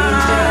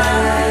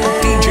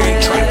night. DJ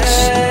Travis.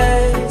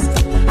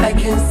 I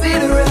can see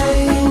the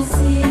rain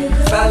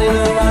falling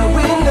on my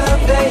window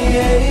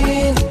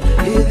pane.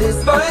 Hear this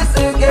voice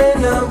again,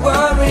 not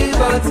worry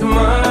about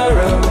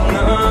tomorrow.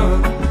 No,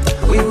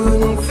 we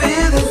wouldn't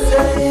feel the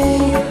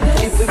same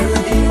if we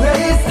could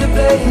erase the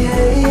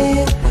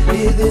pain.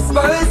 Hear this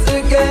voice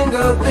again,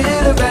 go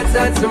build a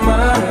better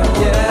tomorrow.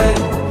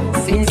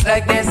 Yeah. Seems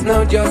like there's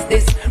no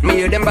justice. Me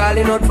hear them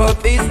balling out for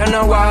peace, and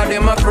now war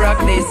them a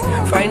practice.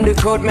 Find the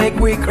code, make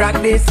we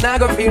crack this. Now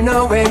go feel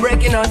no way,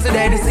 breaking out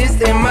today. The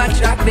system a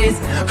track this.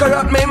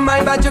 Corrupt me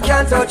mind, but you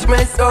can't touch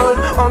my soul.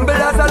 Humble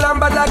as a lamb,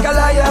 but like a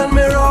lion,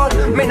 me roll.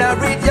 Me not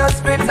read your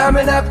script, I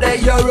me not play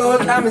your role.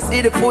 Can me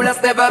see the fool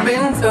that's never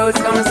been told,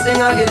 so me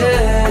sing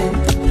again.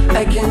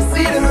 I can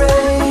see the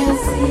rain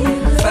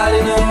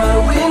falling on my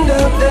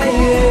window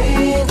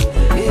pane.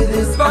 Hear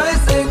this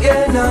voice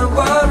again, not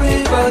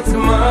worry about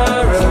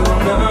tomorrow,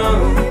 no.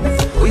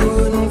 We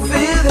wouldn't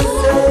feel the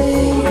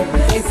same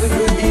if we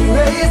could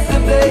erase the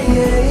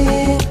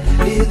pain.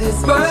 Hear this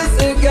voice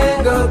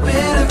again, go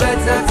build a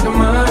better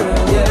tomorrow,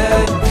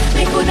 yeah.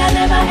 We coulda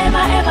never,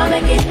 ever, ever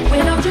make it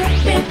without you.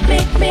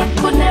 Me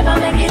could never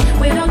make it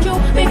without you.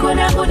 We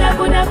coulda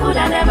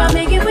never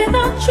make it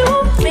without you.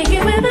 Make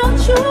it without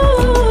you.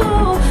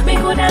 We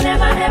coulda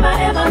never, ever,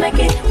 ever make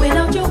it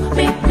without you.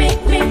 Me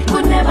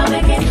could never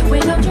make it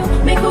without you.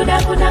 Me coulda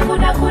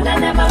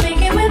never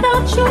make it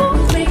without you.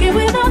 Make it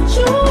without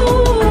you.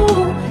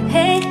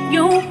 Hey,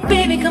 you,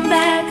 baby, come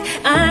back.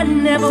 I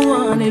never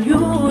wanted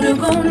you to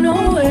go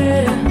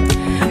nowhere.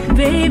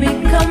 Baby,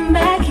 come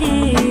back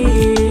here.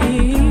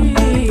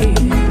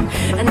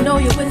 I know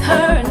you're with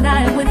her and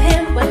I'm with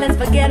him, but let's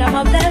forget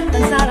about them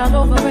and start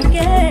all over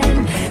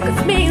again.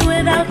 Cause me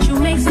without you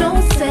makes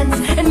no sense,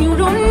 and you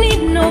don't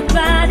need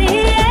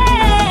nobody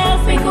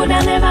else. We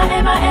coulda never,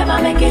 ever, ever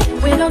make it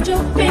without you.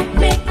 Me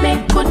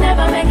could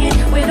never make it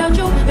without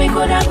you. We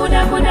coulda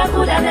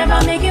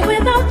never make it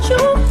without you.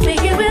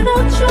 Make it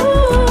without you.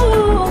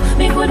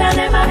 We coulda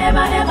never,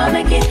 ever, ever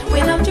make it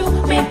without you.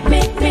 Me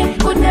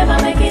could never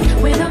make it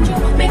without you.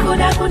 Me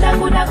coulda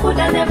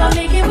never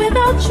make it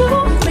without you.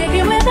 Make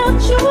it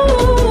without you.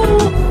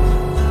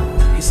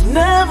 He's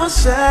never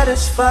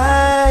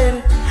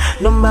satisfied,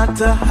 no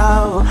matter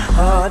how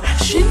hard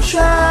she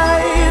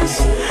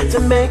tries to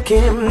make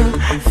him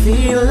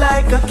feel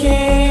like a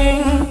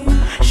king.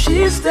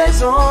 She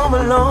stays home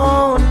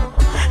alone.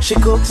 She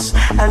cooks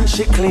and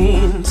she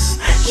cleans.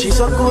 She's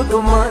a good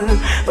woman,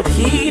 but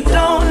he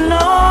don't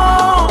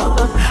know.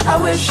 I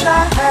wish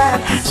I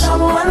had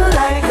someone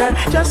like her,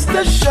 just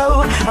to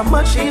show how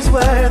much she's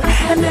worth.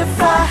 And if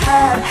I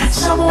had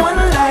someone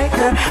like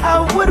her, I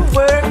would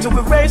work to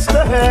erase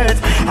the hurt.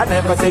 I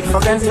never take for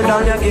granted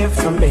all you give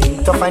to me.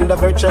 To find a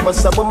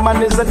virtuous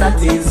woman isn't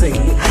that easy.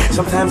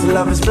 Sometimes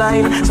love is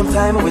blind,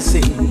 sometimes we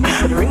see.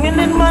 But ringing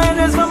in my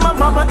ears is what my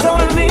mama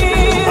told me.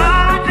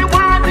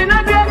 Want it,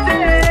 I get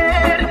it.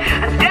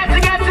 And get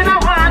it, I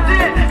want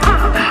it.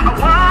 I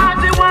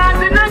want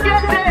it, I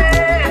get it.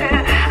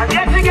 I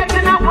get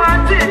it, I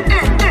want it.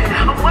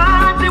 I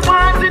want it,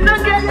 I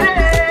get it.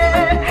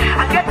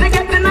 I get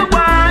it, I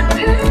want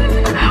it.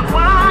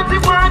 Want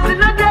it,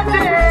 I get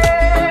it.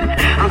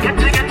 I get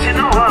it,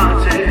 I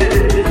want it.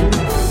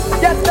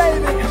 Yes,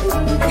 baby,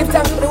 give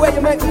thanks for the way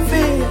you make me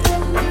feel.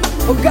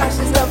 Oh gosh,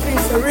 this love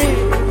feels so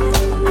real.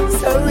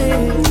 So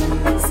real,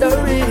 so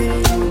real.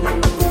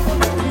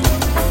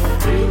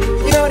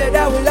 You know that I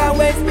will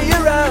always be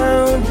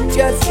around.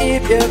 Just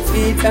keep your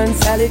feet on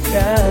solid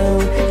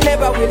ground.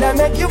 Never will I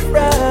make you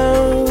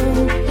frown.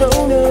 No,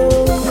 no.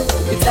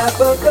 You talk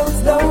about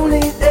those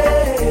lonely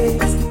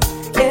days.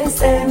 Can't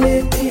stand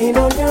it being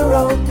on your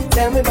own.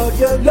 Tell me about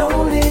your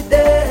lonely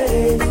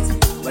days.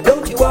 But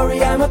don't you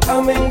worry, I'm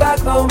coming back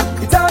home.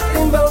 You're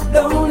talking about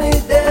lonely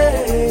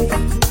days.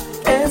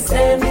 Can't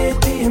stand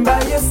it being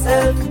by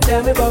yourself.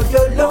 Tell me about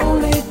your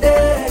lonely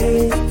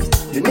days.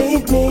 You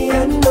need me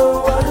and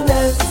no one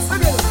else.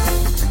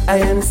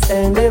 I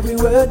understand every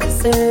word you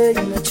say,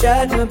 and I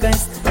tried my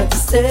best not to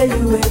stay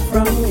away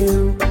from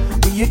you.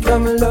 But you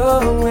come a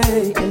long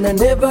way, and I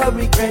never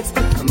regret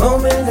a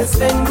moment I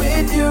spent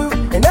with you.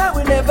 And I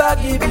will never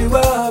give you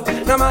up,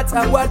 no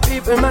matter what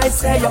people might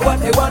say or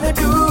what they wanna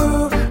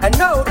do. I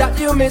know that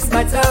you miss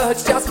my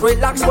touch, just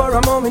relax for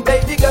a moment,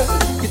 baby girl.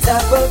 You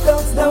talk about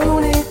those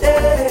lonely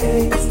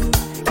days.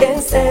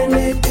 Can't stand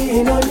it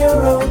being on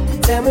your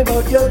own. Tell me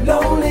about your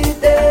lonely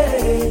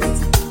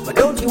days. But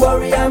don't you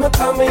worry, I'm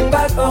coming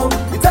back home.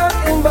 You're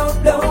talking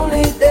about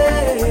lonely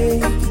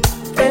days.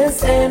 Can't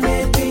stand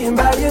it being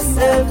by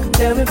yourself.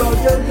 Tell me about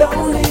your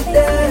lonely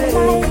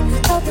days.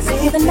 Help us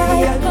through the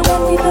night, but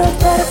when we look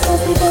better,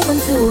 cause we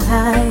going too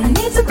high. I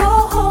need to go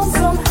home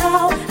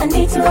somehow. I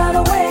need to run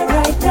away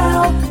right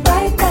now,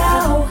 right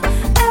now.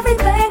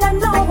 Everything I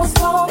know was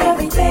wrong,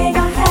 everything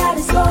I had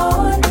is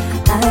gone.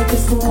 I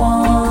just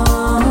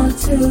want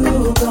to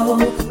go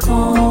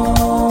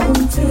home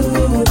to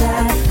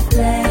that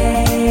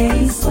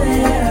place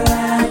where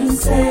I'm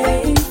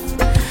safe.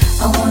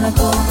 I wanna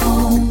go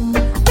home.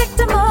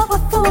 Victim of a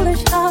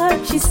foolish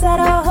heart, she set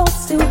her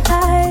hopes too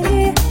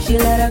high. She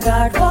let her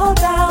guard fall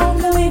down,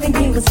 believing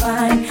he was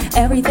fine.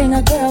 Everything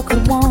a girl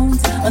could want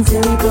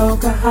until he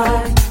broke her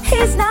heart.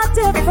 He's not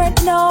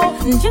different, no,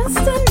 just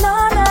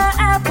another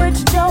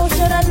average Joe.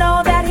 Should've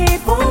known that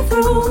he'd fall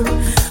through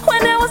when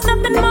there was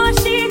nothing more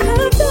she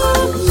could do.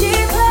 She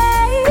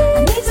played.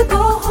 I need to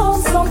go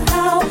home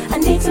somehow. I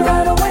need to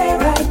run away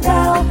right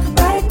now,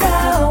 right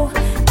now.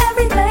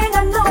 Everything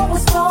I know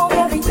was wrong,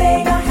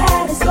 everything I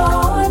had is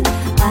gone.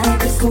 I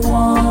just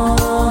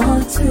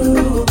want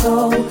to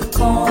go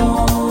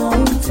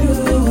home to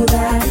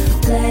that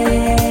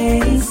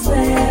place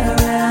where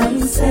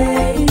I'm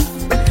safe.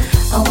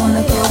 I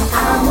wanna go.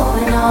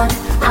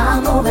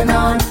 I'm moving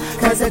on,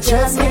 cause I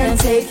just can't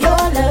take your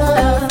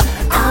love.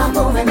 I'm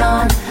moving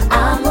on,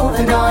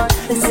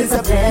 this is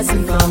a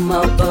blessing from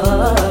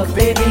above.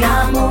 Baby,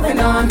 I'm moving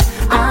on,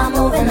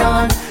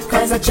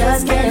 cause I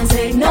just can't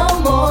take no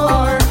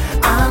more.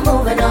 I'm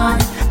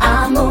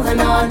moving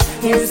on,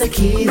 here's the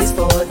keys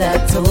for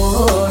that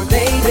door.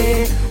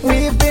 Baby,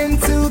 we've been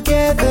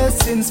together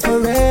since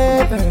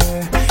forever.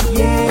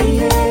 Yeah,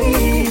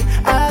 yeah.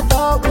 I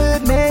thought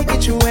we'd make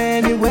it through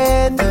any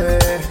weather,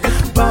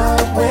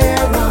 but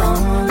we're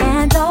wrong.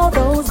 And all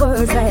those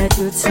words that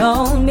you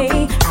told me,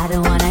 I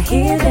don't wanna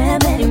hear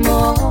them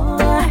anymore.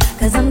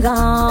 Cause I'm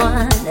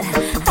gone,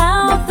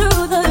 out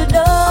through the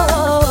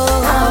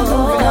door.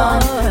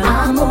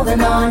 I'm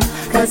moving on,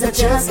 cause I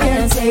just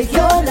can't take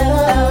your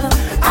love.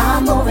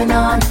 I'm moving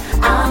on,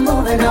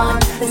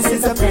 this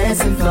is a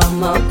blessing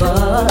from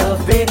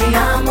above. Baby,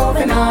 I'm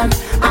moving on,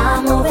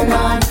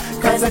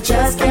 cause I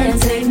just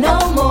can't take no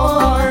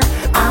more.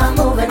 I'm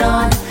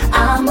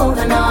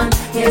moving on,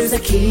 here's the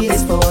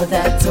keys for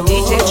that door.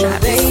 DJ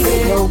Travis.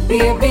 Baby, yo,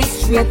 baby,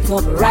 straight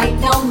up right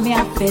now, me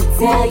I fit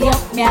tell you,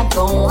 me I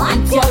go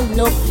want you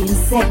looking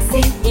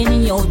sexy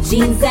in your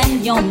jeans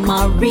and your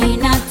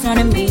marina,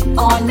 turning me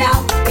on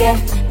now, yeah.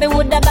 Me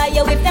woulda buy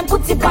you if them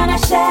put it on a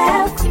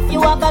shelf. If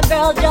you have a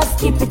girl, just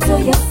keep it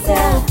to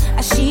yourself.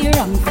 I she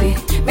run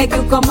fit, make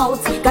you come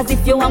out. Cause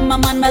if you want my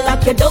man, me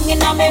lock you down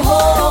in a me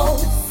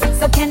house.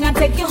 So can I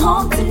take you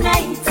home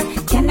tonight?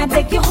 Can I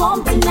take you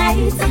home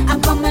tonight?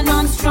 I'm coming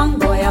on strong,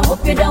 boy, I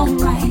hope you don't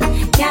mind.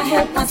 Can't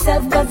help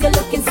myself cause you're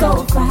looking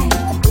so fine.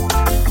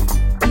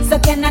 So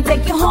can I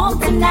take you home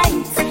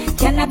tonight?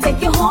 Can I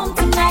take you home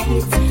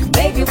tonight?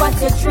 Baby, what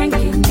you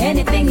drinking?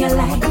 Anything you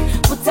like.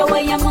 Put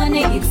away your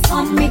money, it's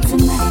on me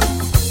tonight.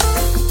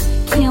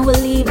 Can we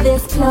leave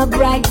this club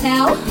right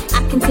now?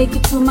 I can take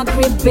you to my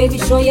crib, baby,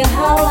 show you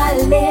how I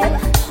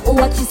live.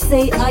 What you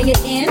say, are you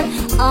in?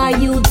 Are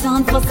you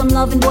down for some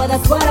loving? Boy,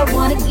 that's what I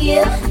wanna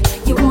give.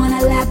 You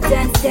wanna lap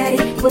dance,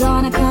 daddy? Put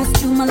on a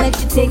costume, I'll let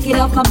you take it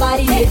off my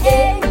body,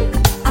 yeah.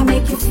 I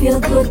make you feel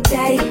good,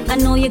 daddy. I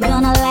know you're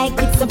gonna like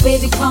it, so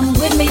baby, come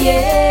with me,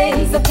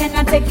 yeah. So can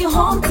I take you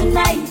home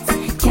tonight?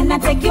 Can I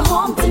take you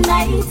home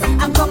tonight?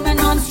 I'm coming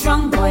on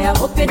strong, boy, I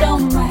hope you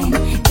don't mind.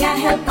 Can't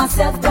help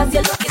myself, cause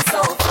you're looking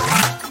so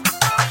fine.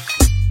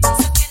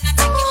 So can I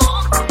take you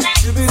home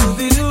tonight?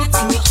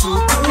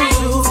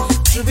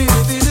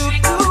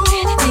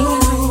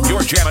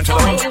 You're jamming to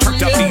the most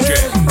turned up DJ,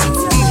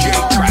 DJ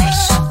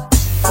Travis.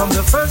 From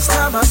the first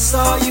time I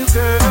saw you,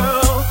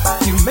 girl,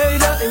 you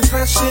made an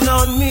impression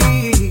on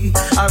me.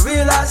 I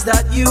realized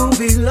that you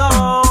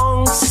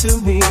belong to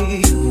me.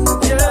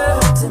 Yeah.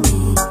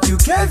 You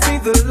gave me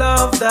the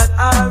love that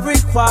I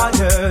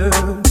required,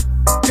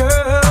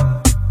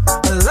 girl.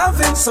 A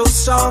loving so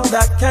strong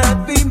that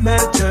can't be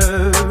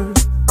measured.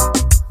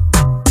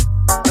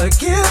 A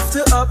gift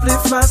to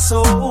uplift my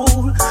soul,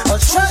 a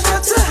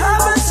treasure to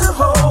have and to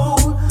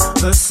hold.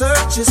 The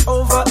search is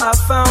over, I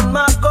found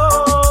my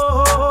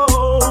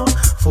goal.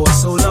 For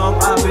so long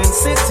I've been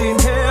sitting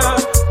here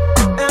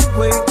and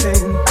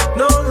waiting,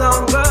 no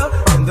longer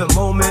in the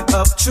moment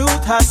of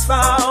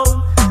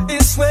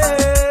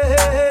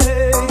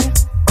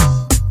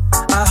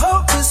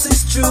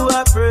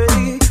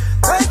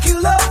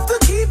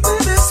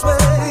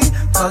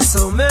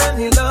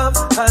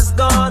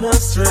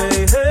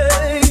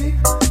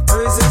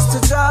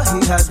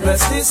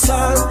bless this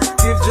son,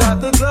 give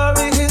God the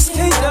glory, his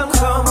kingdom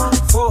come.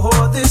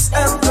 For this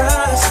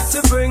empress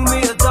to bring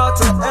me a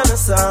daughter and a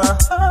son.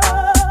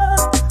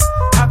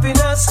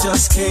 Happiness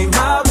just came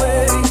my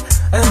way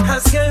and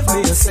has gave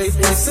me a safe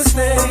place to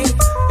stay.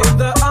 In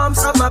the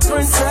arms of my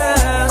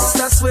princess,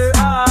 that's where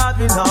I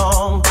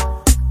belong.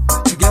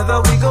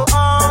 Together we go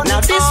on.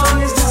 Now this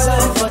one is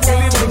designed for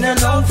 18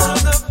 and over.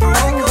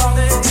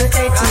 To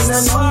 18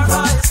 and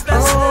over.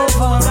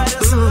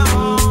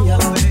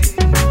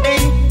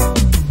 Hey,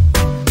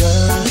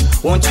 girl,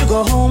 won't you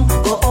go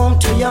home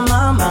to your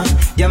mama.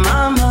 Your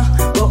mama,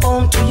 go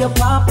home to your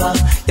papa.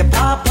 Your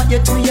papa,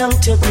 you're too young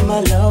to be my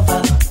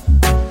lover.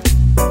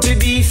 To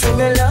be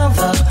female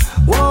lover.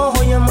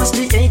 Whoa, you must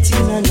be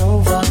 18 and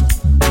over.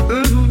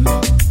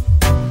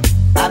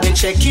 I've been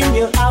checking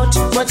you out,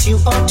 but you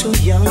are too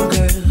young,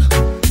 girl.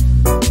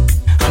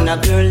 And a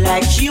girl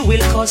like you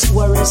will cause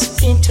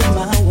worries into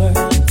my world.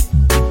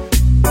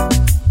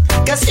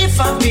 Cause if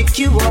I pick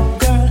you up,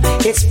 girl,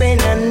 it's pain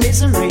and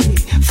misery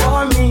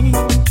for me.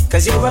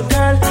 Cause you're a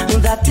girl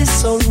that is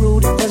so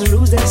rude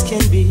as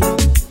can be.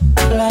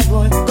 Like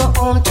boy, go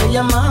home to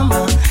your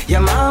mama.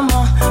 Your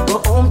mama, go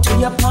home to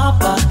your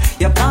papa.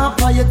 Your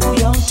papa, you're too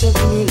young to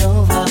be me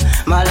lover.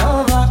 My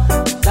lover,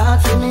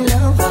 God for me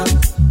lover.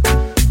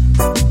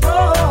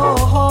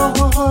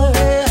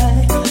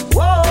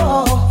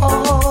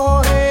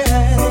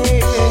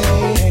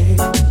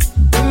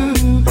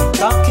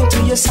 Talking to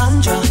your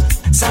Sandra,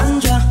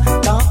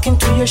 talking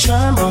to your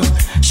Sherma,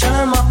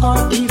 or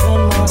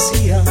even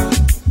Marcia.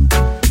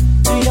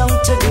 Too young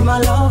to be my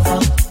lover.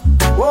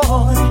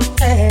 Whoa,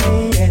 hey,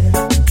 yeah.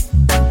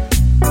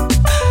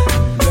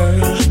 Girl,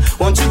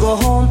 won't you go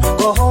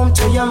home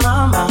to your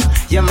mama,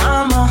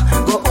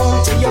 go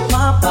home to your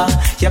papa,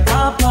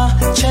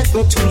 check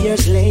me 2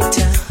 years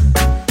later.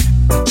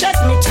 Check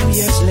me 2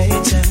 years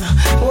later.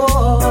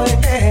 Whoa,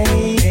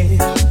 hey,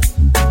 yeah.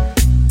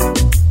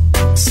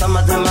 Some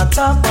of them are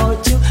talk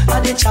about you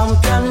are the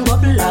champion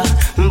bubbler,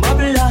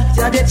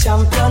 you're the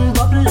champion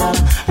bubbler,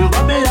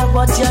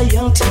 but you're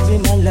young to be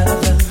my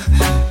lover.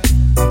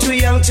 Too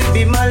young to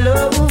be my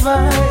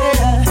lover,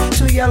 yeah.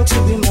 Too young to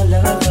be my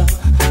lover.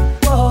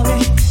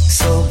 Boy,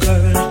 so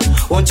girl,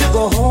 won't you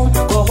go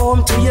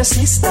home to your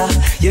sister,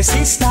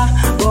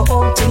 go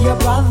home to your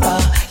brother,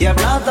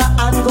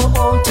 and go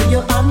home to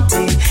your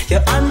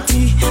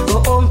auntie, go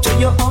home to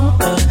your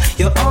uncle,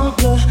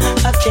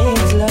 I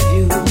can't love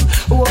you,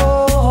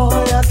 whoa,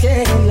 I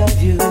can't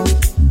love you.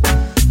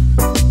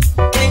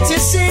 Can't you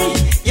see,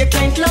 you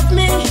can't love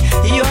me,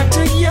 you're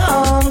too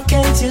young,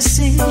 can't you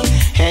see,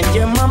 and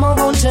your mama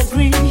won't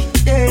agree,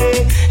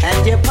 yeah.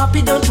 And your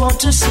papi don't want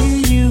to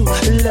see you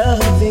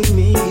loving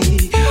me.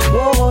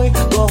 Boy,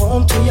 go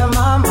home to your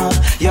mama,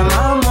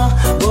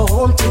 go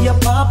home to your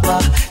papa,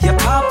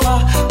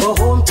 go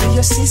home to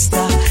your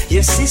sister,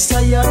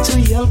 you're too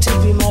young to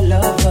be my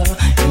lover.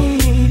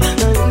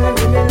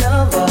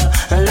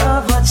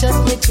 Lover, check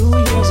me 2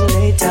 years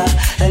later,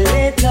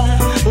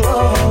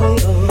 oh,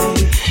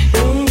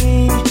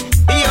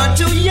 you're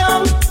too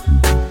young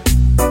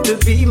to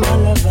be my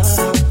lover.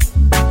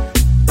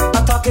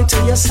 I'm talking to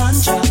your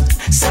Sandra,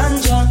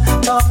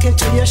 talking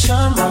to your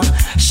Sherma,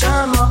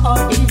 or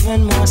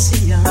even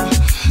Marcia.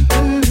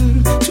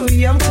 Too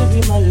young to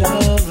be my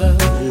lover,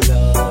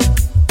 love.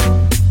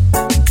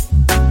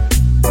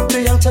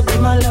 Too young to be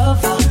my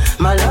lover,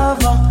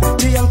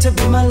 too young to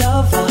be my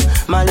lover,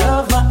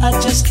 I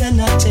just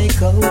cannot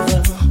take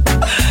over.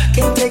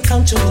 Can't take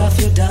control of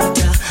your daughter.